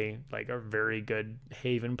play, like, are very good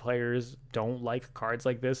Haven players don't like cards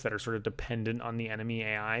like this that are sort of dependent on the enemy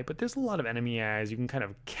AI, but there's a lot of enemy AIs you can kind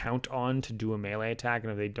of count on to do a melee attack,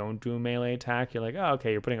 and if they don't do a melee attack, you're like, oh,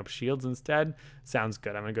 okay, you're putting up shields instead? Sounds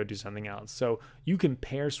good, I'm going to go do something else. So you can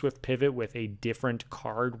pair Swift Pivot with a different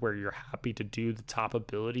card where you're happy to do the top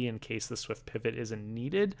ability in case the Swift Pivot isn't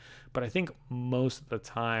needed, but I think most of the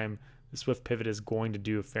time, the Swift Pivot is going to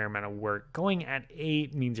do a fair amount of work. Going at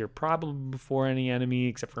 8 means you're probably before any enemy,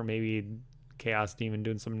 except for maybe Chaos Demon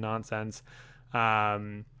doing some nonsense.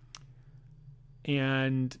 And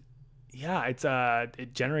yeah,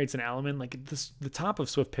 it generates an element. Like the top of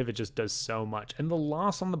Swift Pivot just does so much. And the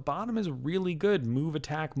loss on the bottom is really good. Move,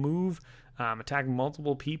 attack, move. Attack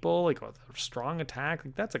multiple people, like a strong attack.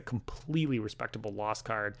 Like, that's a completely respectable loss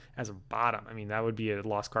card as a bottom. I mean, that would be a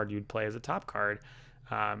loss card you'd play as a top card.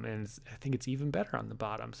 And I think it's even better on the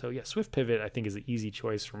bottom. So yeah, Swift Pivot I think is an easy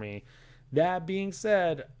choice for me. That being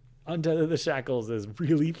said, Untether the Shackles is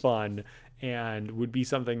really fun and would be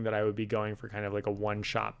something that I would be going for kind of like a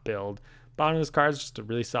one-shot build. Bottom of this card is just a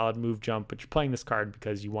really solid move jump, but you're playing this card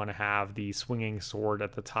because you want to have the swinging sword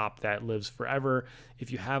at the top that lives forever.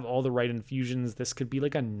 If you have all the right infusions, this could be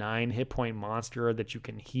like a 9 hit point monster that you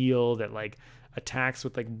can heal, that like attacks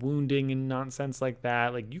with like wounding and nonsense like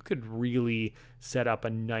that. Like, you could really set up a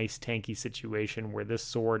nice tanky situation where this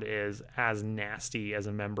sword is as nasty as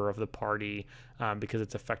a member of the party, because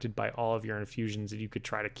it's affected by all of your infusions, and you could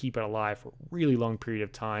try to keep it alive for a really long period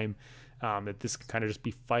of time. That this can kind of just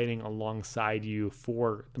be fighting alongside you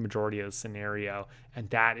for the majority of the scenario. And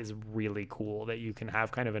that is really cool that you can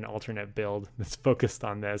have kind of an alternate build that's focused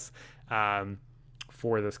on this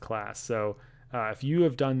for this class. So if you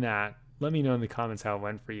have done that, let me know in the comments how it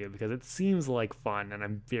went for you, because it seems like fun and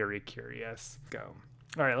I'm very curious. Go.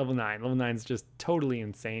 All right, level 9. Level 9 is just totally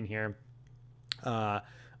insane here. I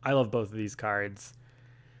love both of these cards.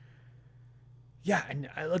 Yeah, and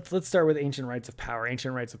let's start with Ancient Rites of Power.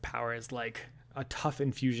 Ancient Rites of Power is like a tough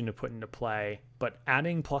infusion to put into play, but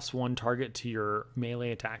adding +1 target to your melee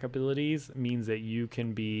attack abilities means that you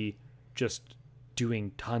can be just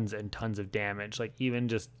doing tons and tons of damage. Like, even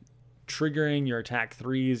just triggering your attack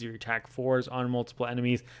 3s, your attack 4s on multiple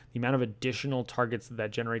enemies, the amount of additional targets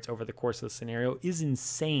that generates over the course of the scenario is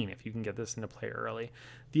insane if you can get this into play early.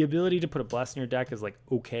 The ability to put a Bless in your deck is like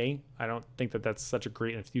okay. I don't think that that's such a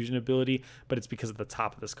great infusion ability, but it's because of the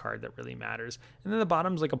top of this card that really matters. And then the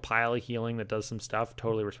bottom's like a pile of healing that does some stuff.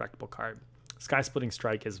 Totally respectable card. Sky Splitting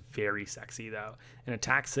Strike is very sexy though. And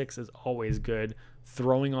attack 6 is always good.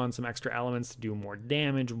 Throwing on some extra elements to do more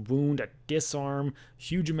damage, wound, a disarm,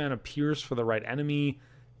 huge amount of pierce for the right enemy.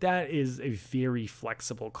 That is a very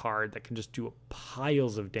flexible card that can just do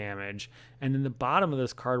piles of damage. And then the bottom of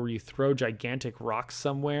this card, where you throw gigantic rocks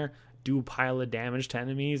somewhere, do a pile of damage to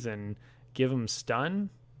enemies, and give them stun.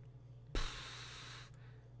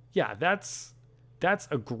 Yeah, that's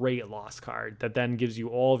a great loss card that then gives you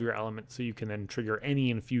all of your elements, so you can then trigger any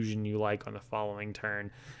infusion you like on the following turn.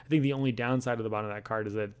 I think the only downside of the bottom of that card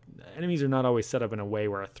is that enemies are not always set up in a way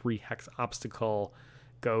where a 3-hex obstacle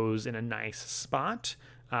goes in a nice spot.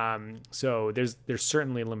 So there's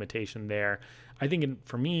certainly a limitation there. I think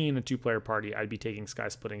for me in a 2-player party, I'd be taking Sky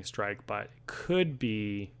Splitting Strike, but it could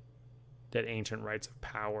be that Ancient Rites of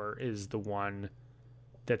Power is the one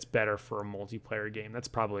that's better for a multiplayer game. That's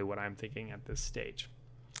probably what I'm thinking at this stage.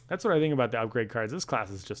 That's what I think about the upgrade cards. This class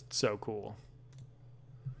is just so cool.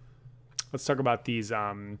 Let's talk about these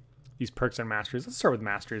perks and masteries. Let's start with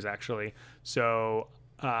masteries, actually. So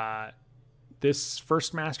this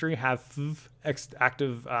first mastery have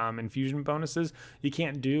active infusion bonuses you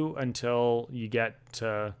can't do until you get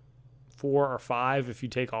to 4 or 5 if you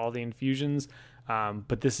take all the infusions.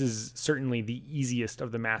 But this is certainly the easiest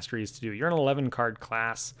of the masteries to do. You're an 11 card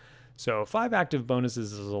class, so 5 active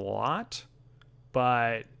bonuses is a lot,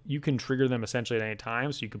 but you can trigger them essentially at any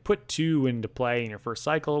time. So you could put 2 into play in your first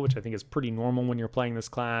cycle, which I think is pretty normal when you're playing this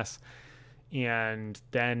class, and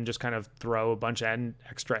then just kind of throw a bunch of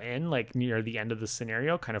extra in like near the end of the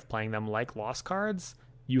scenario, kind of playing them like lost cards.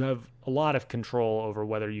 You have a lot of control over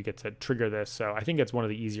whether you get to trigger this. So I think it's one of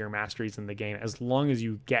the easier masteries in the game, as long as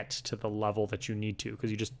you get to the level that you need to,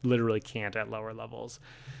 because you just literally can't at lower levels.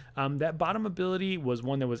 That bottom ability was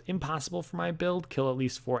one that was impossible for my build, kill at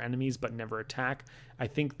least 4 enemies but never attack. I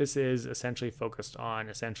think this is essentially focused on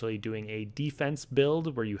doing a defense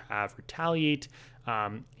build where you have retaliate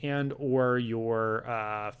and or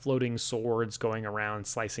your floating swords going around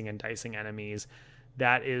slicing and dicing enemies.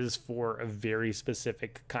 That is for a very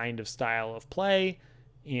specific kind of style of play,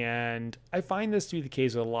 and I find this to be the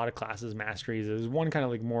case with a lot of classes masteries. There's one kind of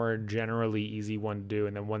like more generally easy one to do,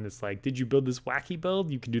 and then one that's like, did you build this wacky build?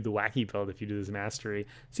 You can do the wacky build if you do this mastery.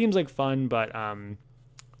 Seems like fun, but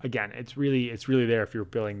again, it's really there if you're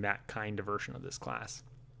building that kind of version of this class.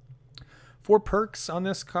 For perks on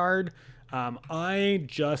this card, I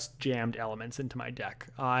just jammed elements into my deck.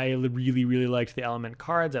 I really liked the element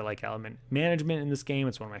cards. I like element management in this game.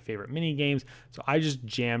 It's one of my favorite mini games. So I just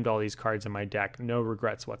jammed all these cards in my deck. No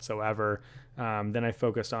regrets whatsoever. Then I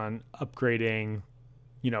focused on upgrading,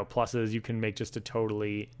 pluses. You can make just a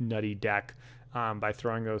totally nutty deck by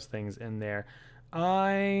throwing those things in there.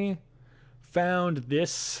 I found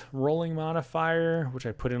this rolling modifier, which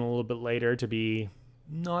I put in a little bit later, to be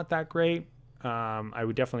not that great. I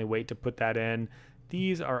would definitely wait to put that in.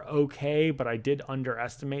 These are okay, but I did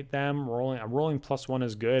underestimate them. Rolling +1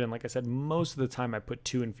 is good, and like I said, most of the time I put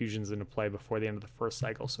 2 infusions into play before the end of the first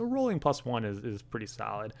cycle, so rolling +1 is pretty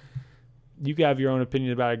solid. You can have your own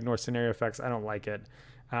opinion about ignore scenario effects. I don't like it.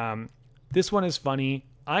 This one is funny.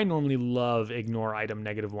 I normally love ignore item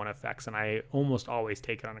 -1 effects, and I almost always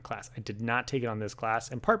take it on a class. I did not take it on this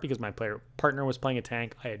class, in part because my partner was playing a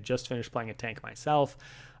tank. I had just finished playing a tank myself.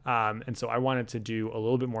 And so I wanted to do a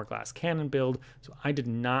little bit more glass cannon build, so I did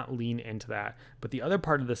not lean into that. But the other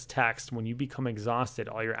part of this text, when you become exhausted,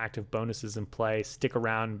 all your active bonuses in play stick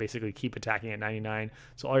around and basically keep attacking at 99.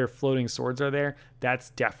 So all your floating swords are there. That's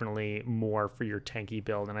definitely more for your tanky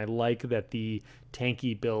build. And I like that the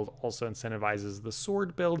tanky build also incentivizes the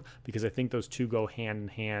sword build, because I think those two go hand in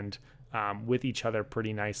hand with each other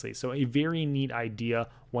pretty nicely. So a very neat idea,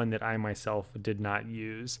 one that I myself did not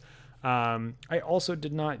use. I also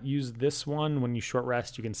did not use this one. When you short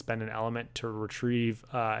rest, you can spend an element to retrieve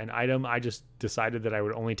an item. I just decided that I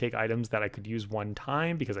would only take items that I could use one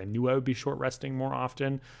time, because I knew I would be short resting more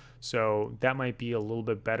often. So that might be a little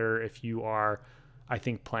bit better if you are, I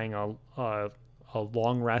think, playing a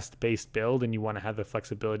long rest based build and you want to have the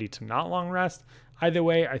flexibility to not long rest. Either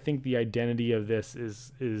way, I think the identity of this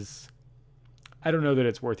is I don't know that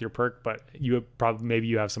it's worth your perk, but maybe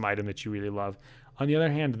you have some item that you really love. On the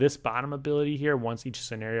other hand, this bottom ability here, once each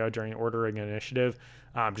scenario during ordering an initiative,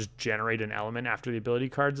 just generate an element after the ability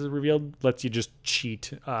cards is revealed, lets you just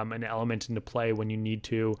cheat an element into play when you need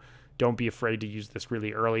to. Don't be afraid to use this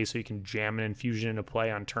really early, so you can jam an infusion into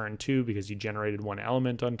play on turn 2 because you generated one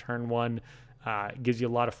element on turn 1. It gives you a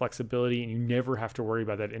lot of flexibility, and you never have to worry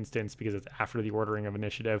about that instance because it's after the ordering of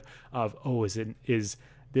initiative of, oh, is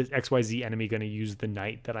this XYZ enemy going to use the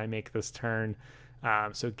knight that I make this turn?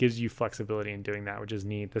 So it gives you flexibility in doing that, which is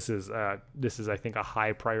neat. This is I think a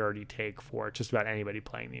high priority take for just about anybody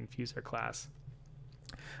playing the Infuser class.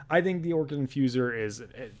 I think the Orchid Infuser is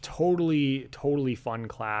a totally fun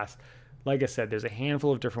class. Like I said, there's a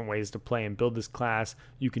handful of different ways to play and build this class.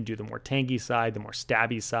 You can do the more tanky side, the more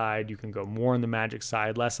stabby side. You can go more on the magic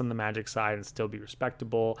side, less on the magic side, and still be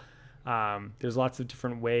respectable. There's lots of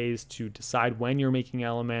different ways to decide when you're making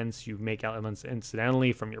elements. You make elements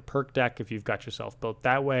incidentally from your perk deck if you've got yourself built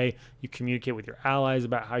that way. You communicate with your allies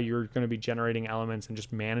about how you're going to be generating elements and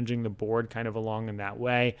just managing the board kind of along in that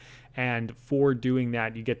way. And for doing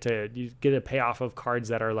that, you get a payoff of cards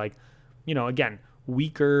that are like, again,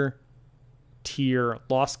 weaker tier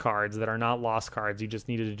lost cards that are not lost cards. You just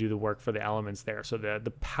needed to do the work for the elements there. So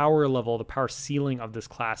the power level, the power ceiling of this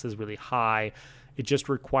class is really high. It just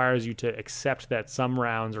requires you to accept that some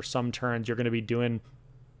rounds or some turns you're going to be doing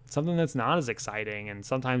something that's not as exciting. And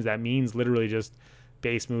sometimes that means literally just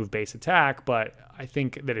base move, base attack. But I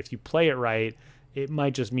think that if you play it right, it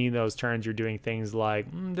might just mean those turns you're doing things like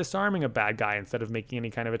disarming a bad guy instead of making any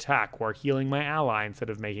kind of attack, or healing my ally instead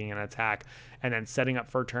of making an attack, and then setting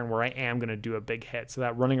up for a turn where I am going to do a big hit. So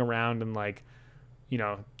that running around and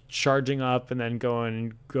charging up and then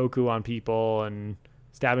going Goku on people and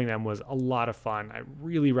stabbing them was a lot of fun. I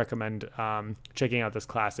really recommend checking out this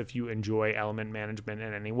class if you enjoy element management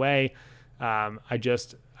in any way. I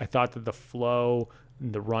thought that the flow,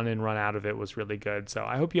 the run in, run out of it was really good. So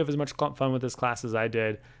I hope you have as much fun with this class as I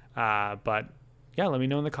did. But yeah, let me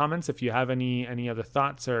know in the comments if you have any other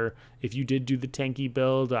thoughts, or if you did do the tanky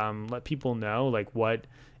build. Let people know like what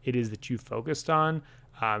it is that you focused on.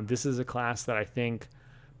 This is a class that I think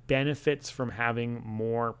benefits from having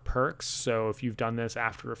more perks. So if you've done this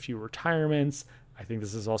after a few retirements, I think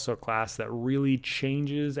this is also a class that really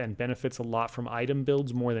changes and benefits a lot from item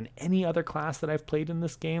builds more than any other class that I've played in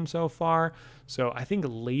this game so far. So I think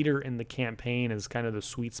later in the campaign is kind of the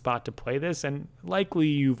sweet spot to play this, and likely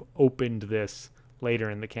you've opened this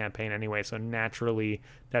later in the campaign anyway, so naturally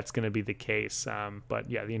that's going to be the case. But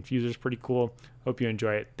yeah, the Infuser is pretty cool. Hope you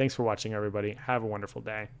enjoy it. Thanks for watching, everybody. Have a wonderful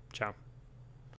day. Ciao.